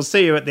 We'll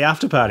see you at the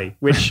after party,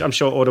 which I'm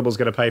sure Audible's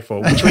going to pay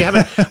for, which we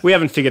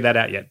haven't figured that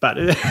out yet. But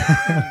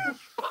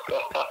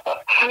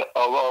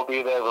I'll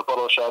be there with a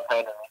bottle of champagne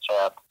in each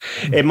hand.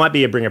 It might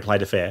be a bring a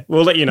plate affair.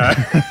 We'll let you know.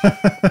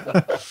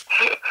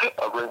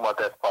 I'll bring my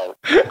best plate.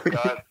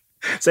 Guys.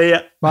 See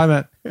ya. Bye,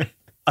 Matt.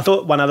 I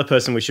thought one other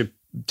person we should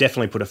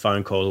definitely put a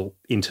phone call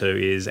into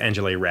is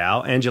Anjali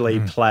Rao.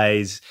 Anjali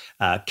plays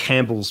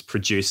Campbell's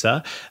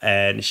producer,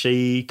 and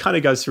she kind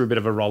of goes through a bit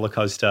of a roller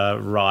coaster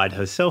ride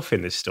herself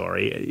in this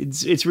story.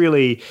 It's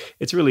really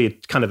a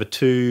kind of a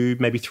 2,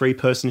 maybe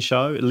 3-person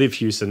show. Liv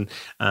Hewson,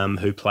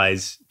 who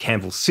plays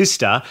Campbell's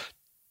sister,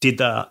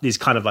 is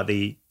kind of like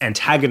the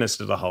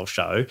antagonist of the whole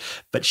show,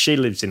 but she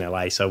lives in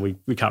LA, so we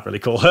can't really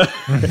call her.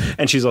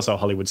 And she's also a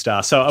Hollywood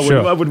star, so I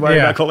wouldn't worry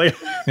about calling her.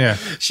 Yeah.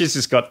 She's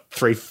just got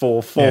 4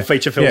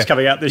 feature films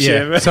coming out this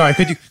year. Sorry,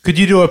 could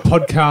you do a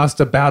podcast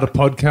about a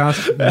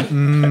podcast?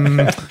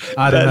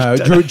 I don't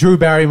know. Drew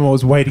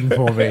Barrymore's waiting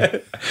for me.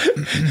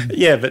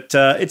 Yeah, but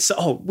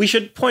we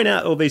should point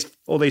out all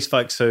these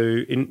folks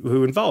who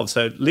involved.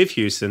 So Liv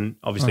Hewson,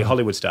 obviously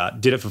Hollywood star,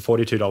 did it for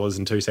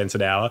 $42.02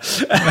 an hour.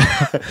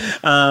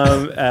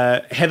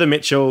 Heather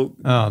Mitchell,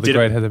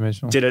 Heather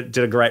Mitchell did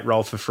a great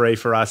role for free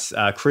for us.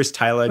 Chris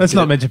Taylor. Let's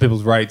not mention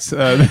people's rates.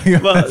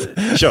 Well,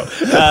 sure.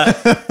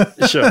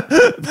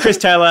 Chris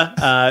Taylor,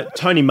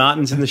 Tony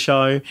Martin's in the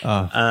show.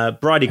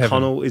 Bridie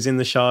Connell is in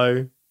the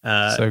show.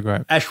 So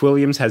great. Ash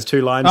Williams has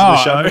 2 lines in the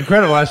show.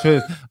 Incredible, Ash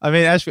Williams. I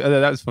mean, that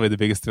was probably the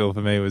biggest thrill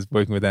for me, was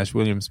working with Ash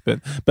Williams.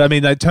 But I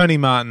mean, Tony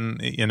Martin,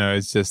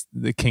 is just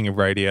the king of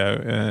radio,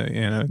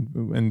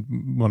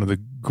 and one of the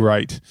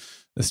great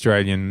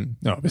Australian,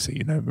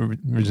 obviously,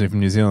 originally from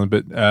New Zealand,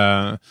 but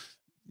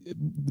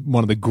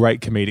one of the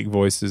great comedic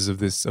voices of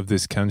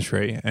this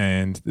country.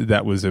 And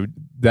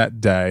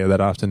that day or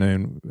that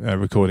afternoon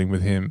recording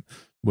with him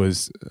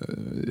was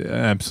an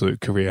absolute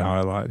career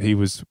highlight. He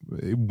was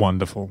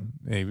wonderful.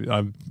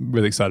 I'm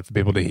really excited for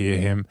people to hear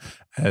him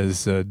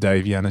as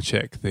Dave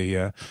Janacek,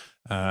 the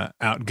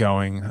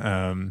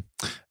outgoing,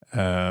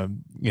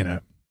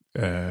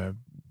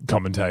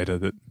 commentator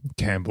that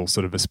Campbell's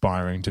sort of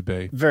aspiring to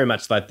be. Very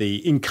much like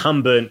the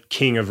incumbent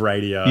king of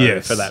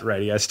radio for that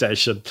radio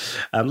station.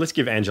 Let's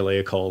give Anjali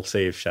a call,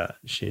 see if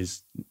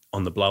she's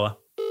on the blower.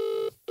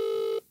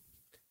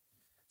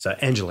 So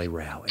Anjali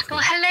Rao. Well,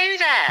 hello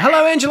there.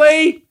 Hello,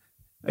 Anjali.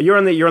 You're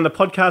on the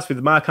podcast with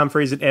Mark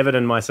Humphries and Evan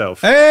and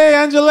myself. Hey,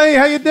 Anjali,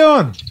 how you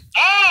doing?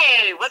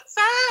 Hey, what's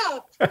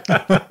up?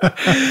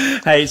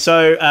 Hey,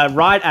 so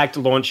Riot Act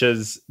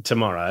launches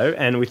tomorrow,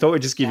 and we thought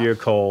we'd just give you a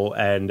call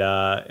and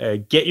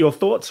get your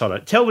thoughts on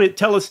it.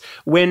 Tell us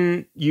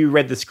when you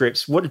read the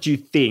scripts. What did you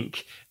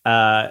think?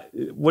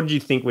 What did you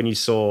think when you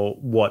saw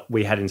what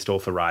we had in store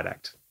for Riot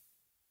Act?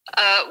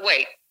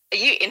 Wait, are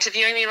you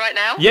interviewing me right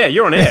now? Yeah,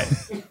 you're on air.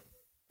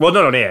 Well,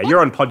 not on air. You're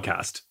on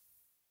podcast.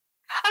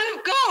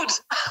 Oh,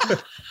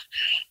 God.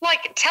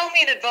 Like, tell me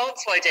in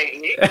advance, why don't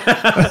you?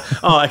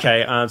 Oh,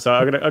 okay. So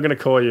I'm gonna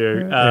call you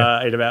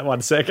in about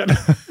 1 second.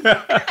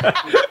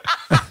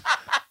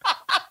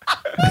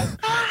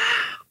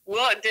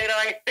 What did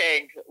I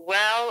think?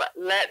 Well,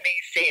 let me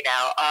see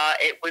now.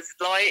 It was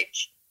like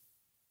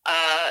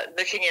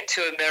looking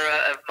into a mirror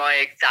of my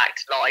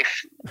exact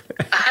life.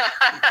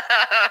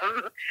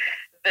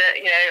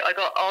 I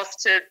got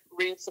asked to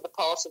read for the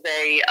part of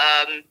a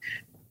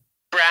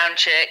brown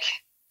chick,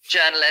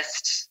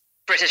 journalist,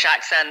 British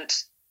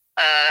accent,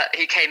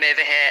 who came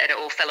over here, and it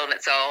all fell on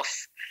its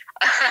arse.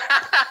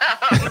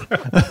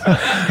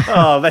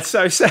 Oh, that's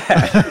so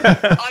sad.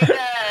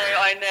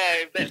 I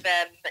know, but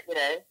then,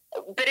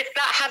 but if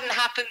that hadn't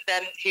happened,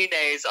 then who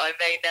knows? I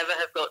may never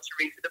have got to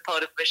read for the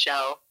part of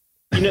Michelle.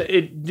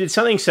 It's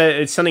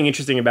something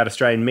interesting about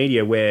Australian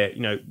media where,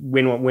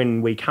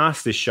 when we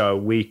cast this show,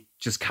 we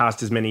just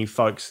cast as many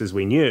folks as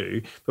we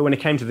knew. But when it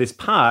came to this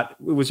part,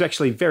 it was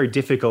actually very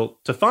difficult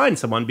to find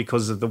someone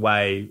because of the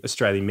way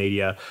Australian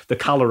media, the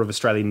colour of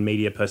Australian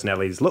media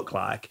personalities look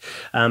like.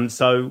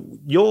 So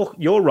your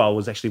role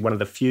was actually one of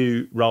the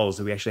few roles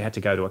that we actually had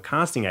to go to a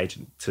casting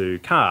agent to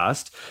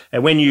cast.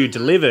 And when you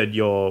delivered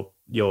your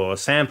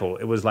sample,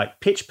 it was like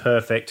pitch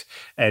perfect,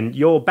 and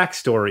your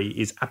backstory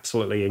is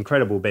absolutely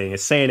incredible, being a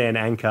CNN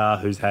anchor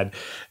who's had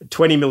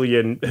 20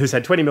 million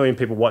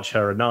people watch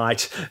her a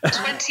night.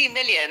 20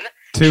 million?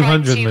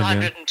 200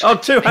 million. Oh,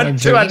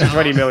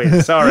 220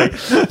 million, sorry.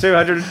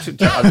 200.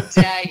 How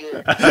dare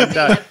you?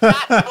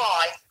 That's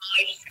why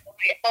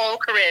my whole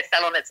career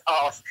fell on its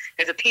arse.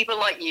 There's people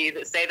like you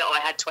that say that I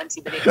had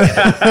 20 million.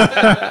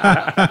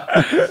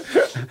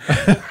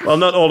 Well,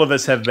 not all of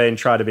us have been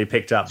trying to be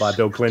picked up by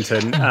Bill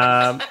Clinton.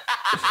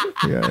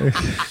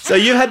 So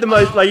you had the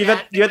most, it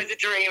was a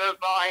dream of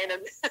mine.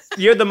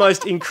 You had the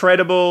most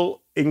incredible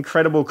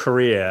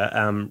career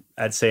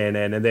at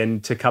CNN, and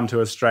then to come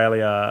to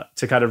Australia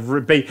to kind of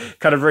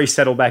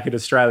resettle back in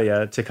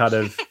Australia to kind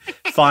of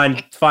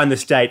find the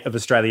state of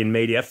Australian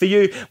media. For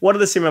you, what are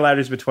the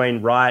similarities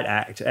between Riot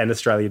Act and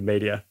Australian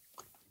media?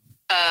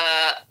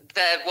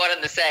 They're one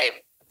and the same.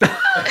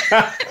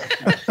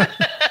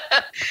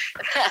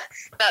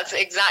 That's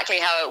exactly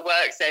how it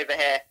works over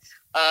here.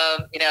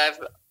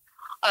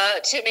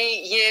 It took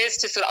me years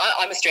to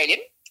I'm Australian.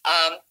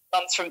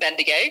 Mum's from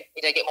Bendigo.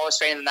 You don't get more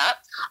Australian than that.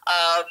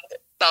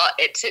 But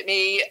it took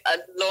me a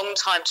long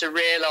time to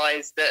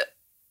realise that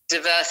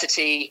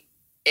diversity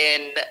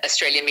in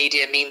Australian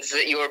media means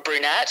that you're a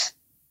brunette.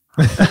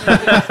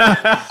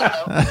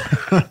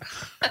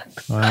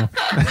 Wow.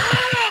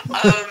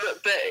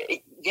 But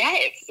yeah,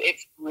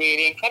 it's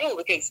really incredible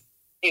because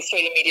the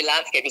Australian media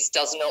landscape just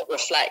does not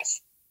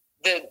reflect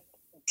the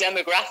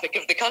demographic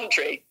of the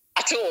country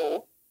at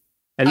all.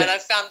 And I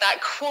found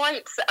that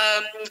quite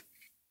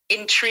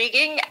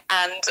intriguing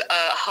and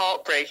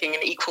heartbreaking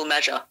in equal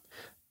measure.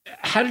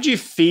 How did you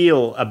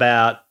feel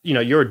about,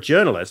 you're a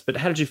journalist, but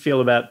how did you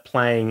feel about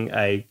playing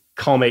a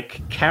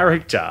comic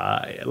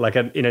character, like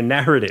in a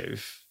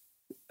narrative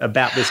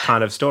about this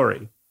kind of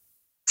story?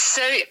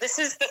 So this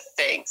is the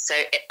thing. So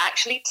it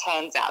actually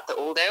turns out that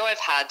although I've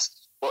had,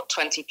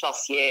 20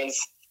 plus years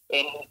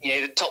in,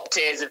 the top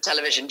tiers of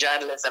television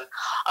journalism,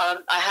 I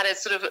had a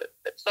sort of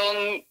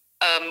long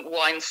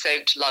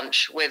wine-soaked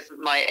lunch with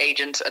my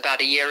agent about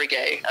a year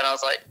ago. And I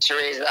was like,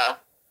 Teresa,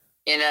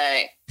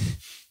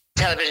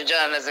 television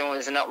journalism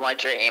was not my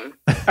dream.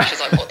 She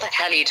was like, what the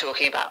hell are you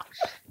talking about?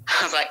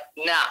 I was like,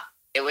 nah,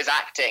 it was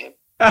acting.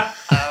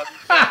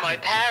 My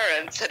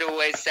parents had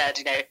always said,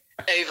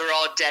 over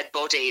our dead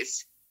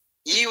bodies,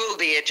 you will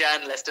be a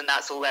journalist and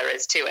that's all there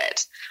is to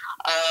it.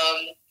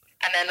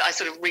 And then I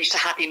sort of reached a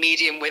happy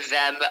medium with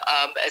them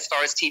as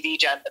far as TV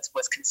journalism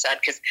was concerned,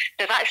 because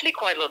there's actually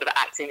quite a lot of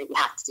acting that you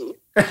have to do.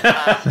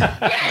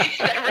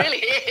 There really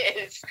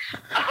is.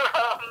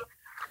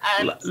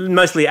 And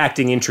mostly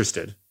acting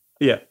interested.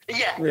 Yeah,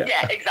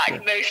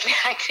 exactly. Mostly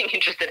acting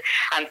interested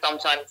and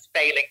sometimes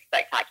failing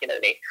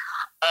spectacularly.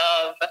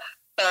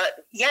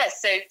 But yeah,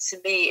 so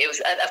to me, it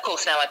was, and of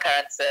course now my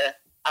parents are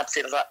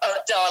absolutely like, oh,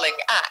 darling,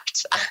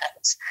 act.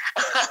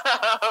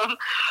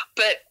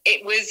 But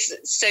it was,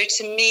 so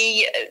to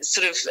me,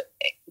 sort of,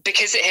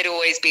 because it had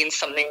always been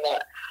something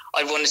that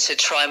I wanted to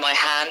try my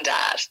hand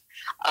at,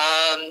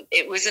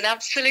 it was an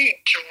absolute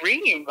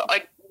dream.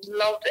 I'd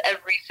loved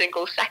every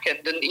single second.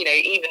 And, you know,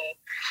 even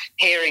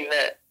hearing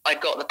that I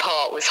got the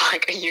part was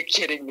like, are you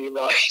kidding me,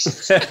 right?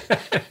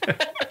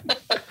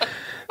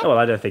 Well,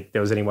 I don't think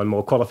there was anyone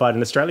more qualified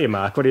in Australia,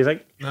 Mark. What do you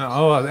think? No,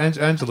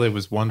 Anjali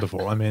was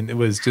wonderful. I mean, it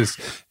was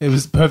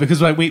perfect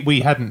because like we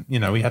hadn't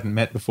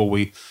met before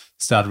we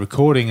started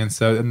recording, and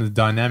the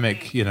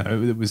dynamic, you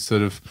know, it was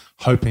sort of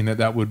hoping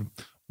that would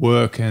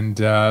work,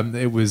 and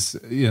it was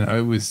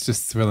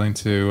just thrilling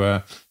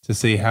to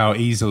see how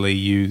easily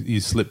you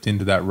slipped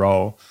into that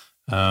role.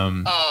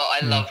 I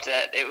loved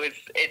it.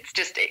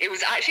 It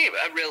was actually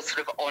a real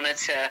sort of honour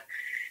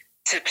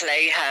to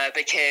play her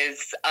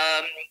because.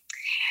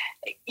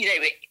 You know,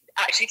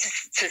 actually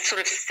to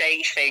sort of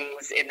say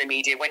things in the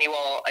media when you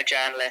are a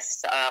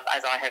journalist,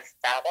 as I have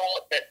found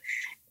out, that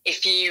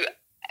if you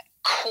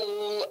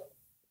call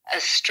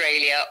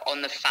Australia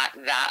on the fact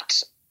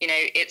that, you know,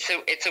 it's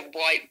a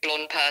white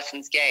blonde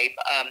person's game,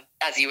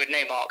 as you would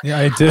know, Mark. Yeah,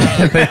 I do.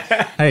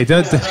 Hey,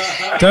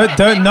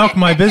 don't knock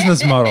my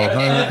business model.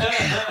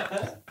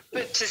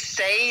 But to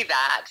say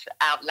that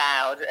out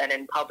loud and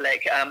in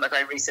public, as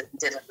I recently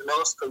did at the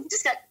law school, you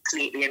just get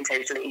completely and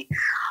totally,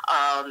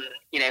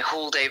 you know,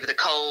 hauled over the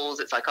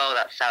coals. It's like, oh,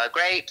 that's sour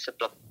grapes,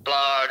 blah, blah,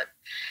 blah.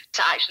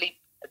 To actually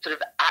sort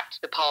of act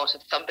the part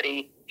of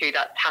somebody who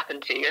that's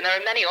happened to. And there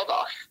are many of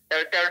us,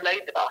 there are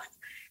loads of us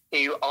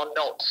who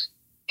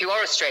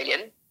are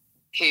Australian,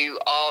 who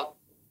are,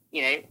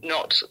 you know,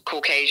 not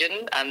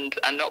Caucasian and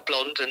not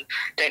blonde and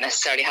don't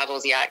necessarily have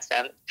Aussie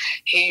accent,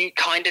 who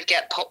kind of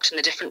get popped in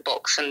a different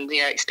box and,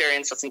 you know,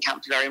 experience doesn't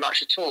count very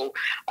much at all.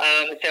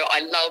 So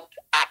I loved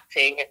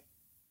acting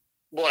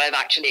what I've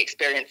actually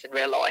experienced in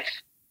real life.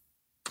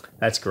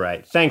 That's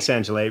great. Thanks,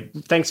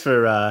 Anjali. Thanks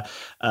for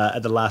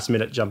at the last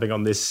minute jumping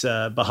on this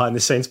behind the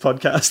scenes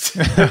podcast.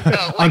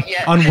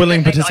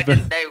 Unwilling participant.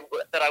 I didn't know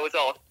that I was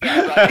on.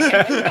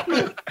 Yeah,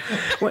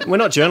 right. We're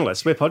not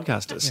journalists. We're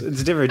podcasters.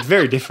 It's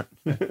very different.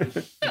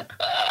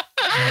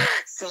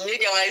 So you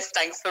guys,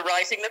 thanks for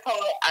writing the part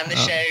and the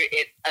show.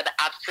 It's an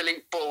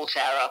absolute ball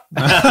terror.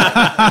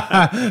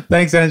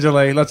 Thanks,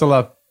 Anjali. Lots of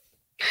love.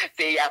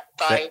 See ya.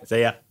 Bye.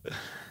 See ya.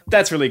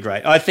 That's really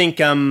great. I think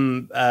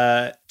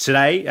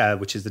today,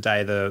 which is the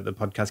day the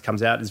podcast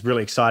comes out, is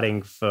really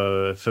exciting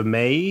for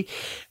me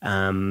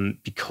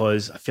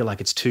because I feel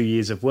like it's 2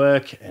 years of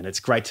work and it's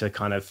great to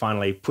kind of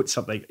finally put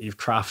something you've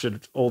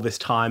crafted all this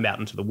time out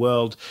into the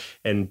world,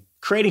 and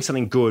creating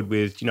something good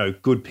with, you know,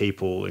 good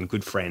people and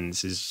good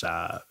friends is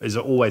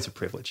always a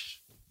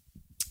privilege.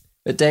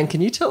 But Dan, can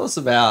you tell us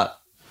a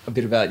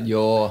bit about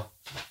your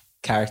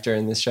character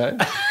in this show?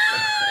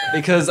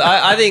 Because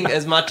I think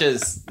as much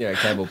as, you know,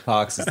 Campbell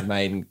Parks is the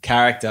main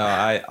character,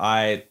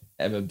 I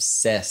am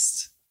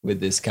obsessed with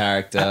this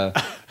character.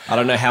 I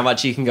don't know how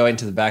much you can go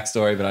into the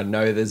backstory, but I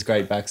know there's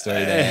great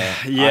backstory there.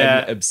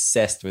 Yeah. I'm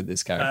obsessed with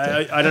this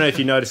character. I don't know if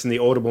you noticed in the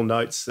Audible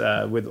notes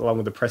along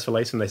with the press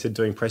release when they said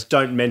doing press,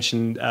 don't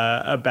mention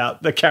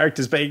about the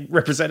characters being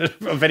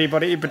representative of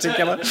anybody in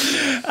particular.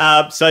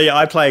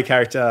 I play a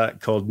character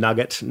called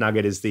Nugget.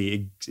 Nugget is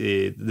the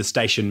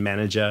station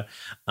manager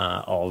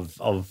of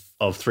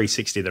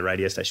 360, the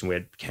radio station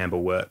where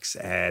Campbell works.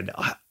 And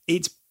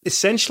it's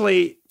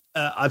essentially...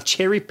 I've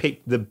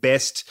cherry-picked the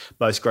best,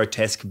 most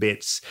grotesque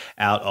bits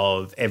out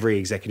of every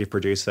executive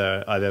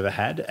producer I've ever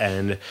had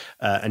and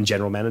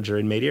general manager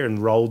in media, and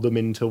rolled them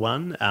into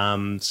one.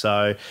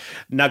 So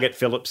Nugget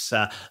Phillips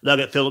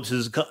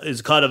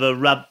is kind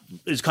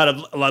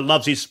of like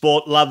loves his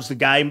sport, loves the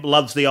game,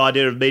 loves the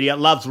idea of media,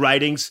 loves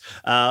ratings.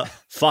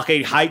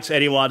 Fucking hates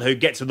anyone who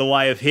gets in the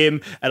way of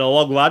him at a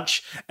long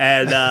lunch,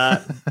 and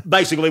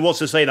basically wants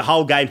to see the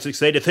whole game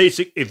succeed.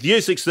 If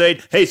you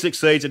succeed, he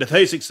succeeds, and if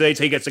he succeeds,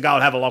 he gets to go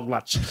and have a long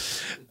lunch.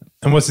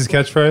 And what's his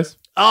catchphrase?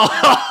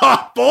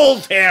 Oh,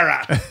 ball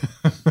terror.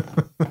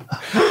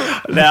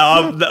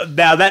 Now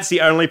that's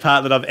the only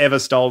part that I've ever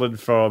stolen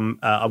from.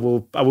 I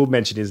will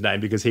mention his name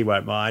because he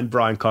won't mind.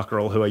 Brian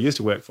Cockerell, who I used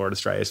to work for at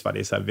Australia's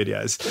Funniest Home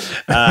Videos,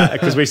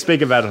 because we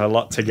speak about it a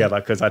lot together.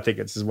 Because I think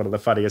it's just one of the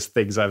funniest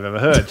things I've ever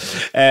heard.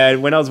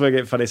 And when I was working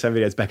at Funniest Home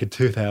Videos back in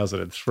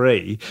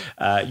 2003,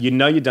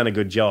 you'd done a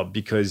good job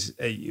because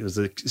it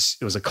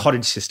was a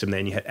cottage system.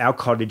 Then our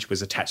cottage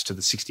was attached to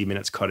the 60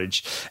 Minutes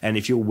cottage, and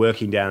if you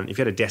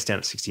had a desk down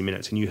at 60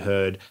 Minutes and you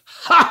heard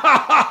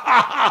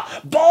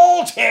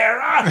ball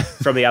terror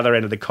from the other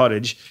end of the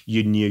cottage,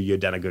 you knew you'd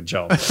done a good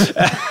job.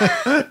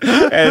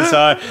 And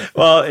so,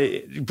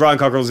 Brian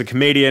Cockerell's a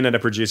comedian and a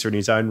producer in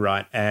his own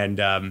right, and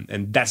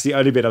that's the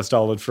only bit I've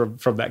stolen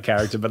from that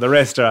character. But the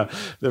rest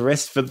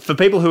for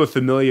people who are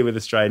familiar with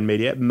Australian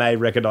media may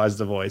recognise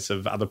the voice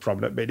of other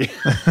prominent media.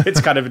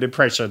 It's kind of an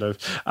impression of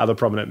other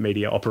prominent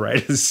media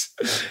operators.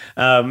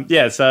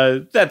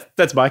 So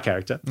that's my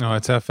character. Oh,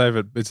 it's our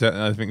favourite.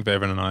 I think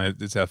Bevan and I,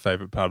 it's our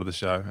favourite part of the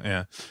show.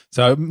 Yeah.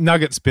 So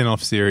Nugget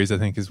spin-off series, I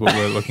think, is what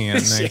we're looking at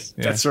next.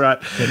 Yeah. That's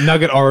right. The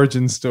Nugget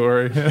origin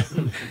story.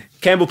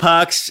 Campbell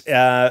Parks,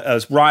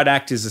 Riot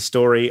Act is the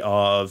story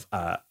of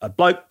a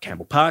bloke,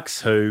 Campbell Parks,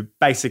 who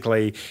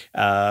basically,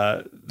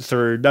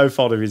 through no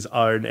fault of his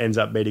own, ends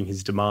up meeting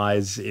his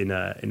demise in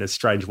a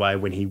strange way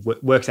when he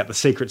works out the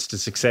secrets to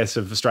success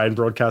of Australian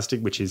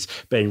broadcasting, which is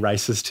being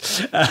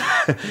racist.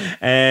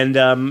 And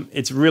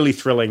it's really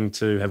thrilling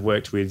to have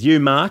worked with you,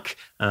 Mark,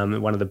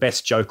 one of the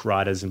best joke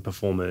writers and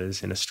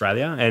performers in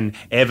Australia, and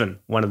Evan,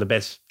 one of the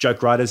best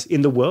joke writers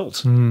in the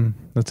world.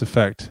 That's a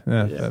fact.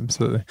 Yeah.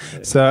 Absolutely. Yeah.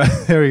 So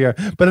here we go.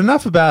 But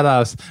enough about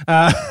us.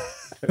 I'm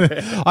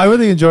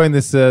really enjoying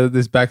this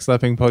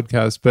backslapping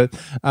podcast, but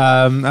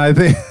I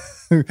think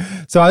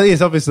so.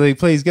 Yes, obviously,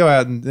 please go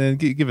out and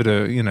give it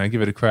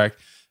a crack.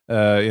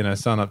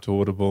 Sign up to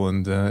Audible,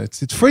 and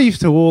it's free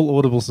to all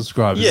Audible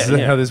subscribers. Is that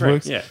how this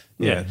works? Yeah.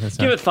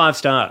 Give it 5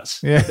 stars.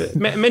 Yeah.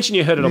 Mention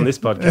you heard it on this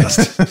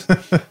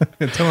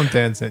podcast. Tell them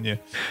Dan sent you.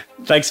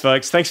 Thanks,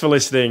 folks. Thanks for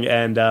listening,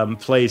 and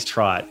please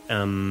try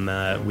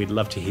it. We'd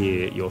love to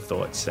hear your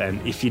thoughts.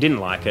 And if you didn't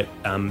like it,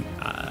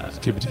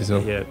 just keep it to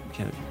yourself. Yeah,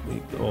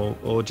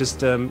 or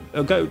just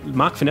go.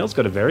 Mark Fennell's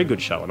got a very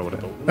good show on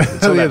Audible.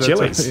 It's all about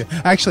chilies.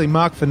 Right. Actually,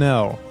 Mark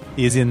Fennell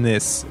is in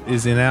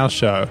our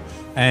show,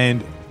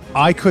 and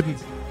I couldn't.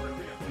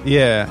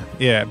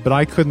 But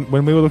I couldn't.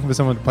 When we were looking for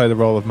someone to play the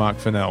role of Mark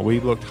Fennell, we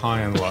looked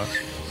high and low,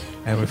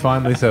 and we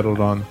finally settled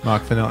on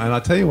Mark Fennell. And I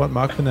tell you what,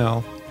 Mark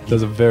Fennell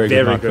does a very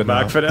good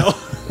Mark Fennell.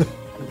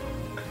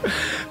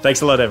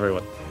 Thanks a lot,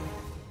 everyone.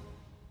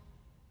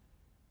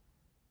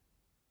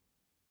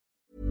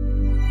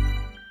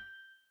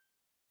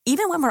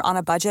 Even when we're on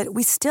a budget,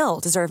 we still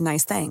deserve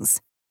nice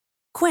things.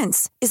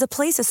 Quince is a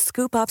place to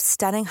scoop up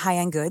stunning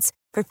high-end goods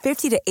for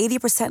 50 to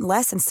 80%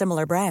 less than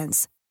similar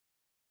brands.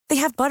 They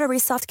have buttery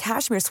soft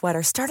cashmere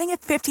sweaters starting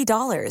at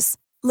 $50,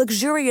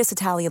 luxurious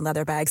Italian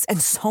leather bags,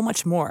 and so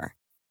much more.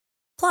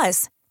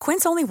 Plus,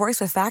 Quince only works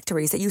with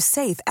factories that use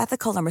safe,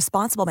 ethical, and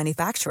responsible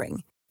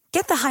manufacturing.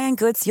 Get the high-end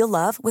goods you'll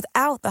love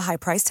without the high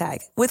price tag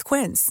with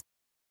Quince.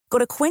 Go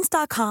to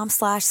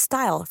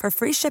quince.com/style for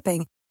free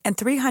shipping and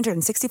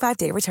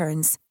 365-day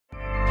returns.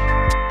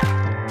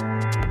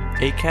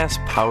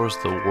 Acast powers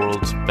the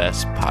world's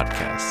best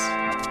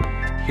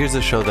podcasts. Here's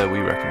a show that we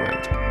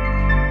recommend.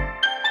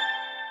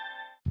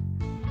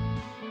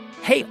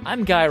 Hey,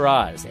 I'm Guy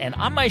Raz, and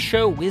on my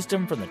show,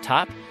 Wisdom from the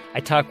Top, I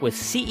talk with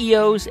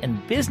CEOs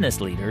and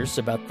business leaders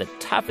about the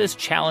toughest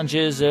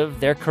challenges of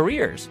their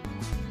careers.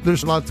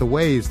 There's lots of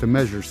ways to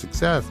measure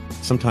success.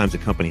 Sometimes a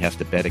company has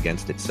to bet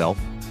against itself.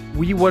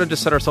 We wanted to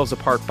set ourselves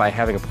apart by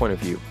having a point of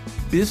view.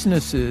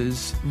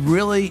 Businesses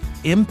really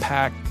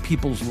impact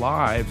people's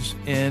lives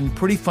in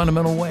pretty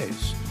fundamental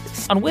ways.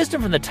 On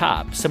Wisdom from the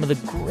Top, some of the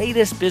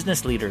greatest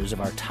business leaders of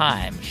our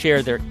time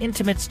share their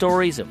intimate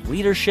stories of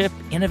leadership,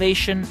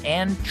 innovation,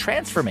 and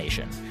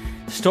transformation.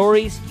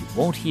 Stories you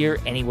won't hear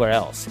anywhere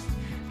else.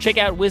 Check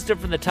out Wisdom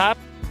from the Top,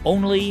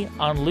 only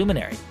on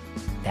Luminary.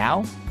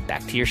 Now,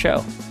 back to your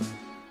show.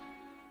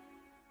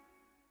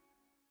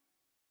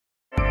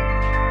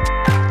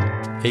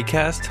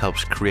 Acast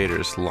helps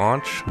creators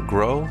launch,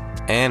 grow,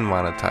 and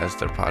monetize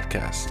their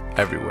podcasts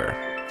everywhere.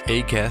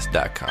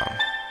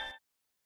 Acast.com.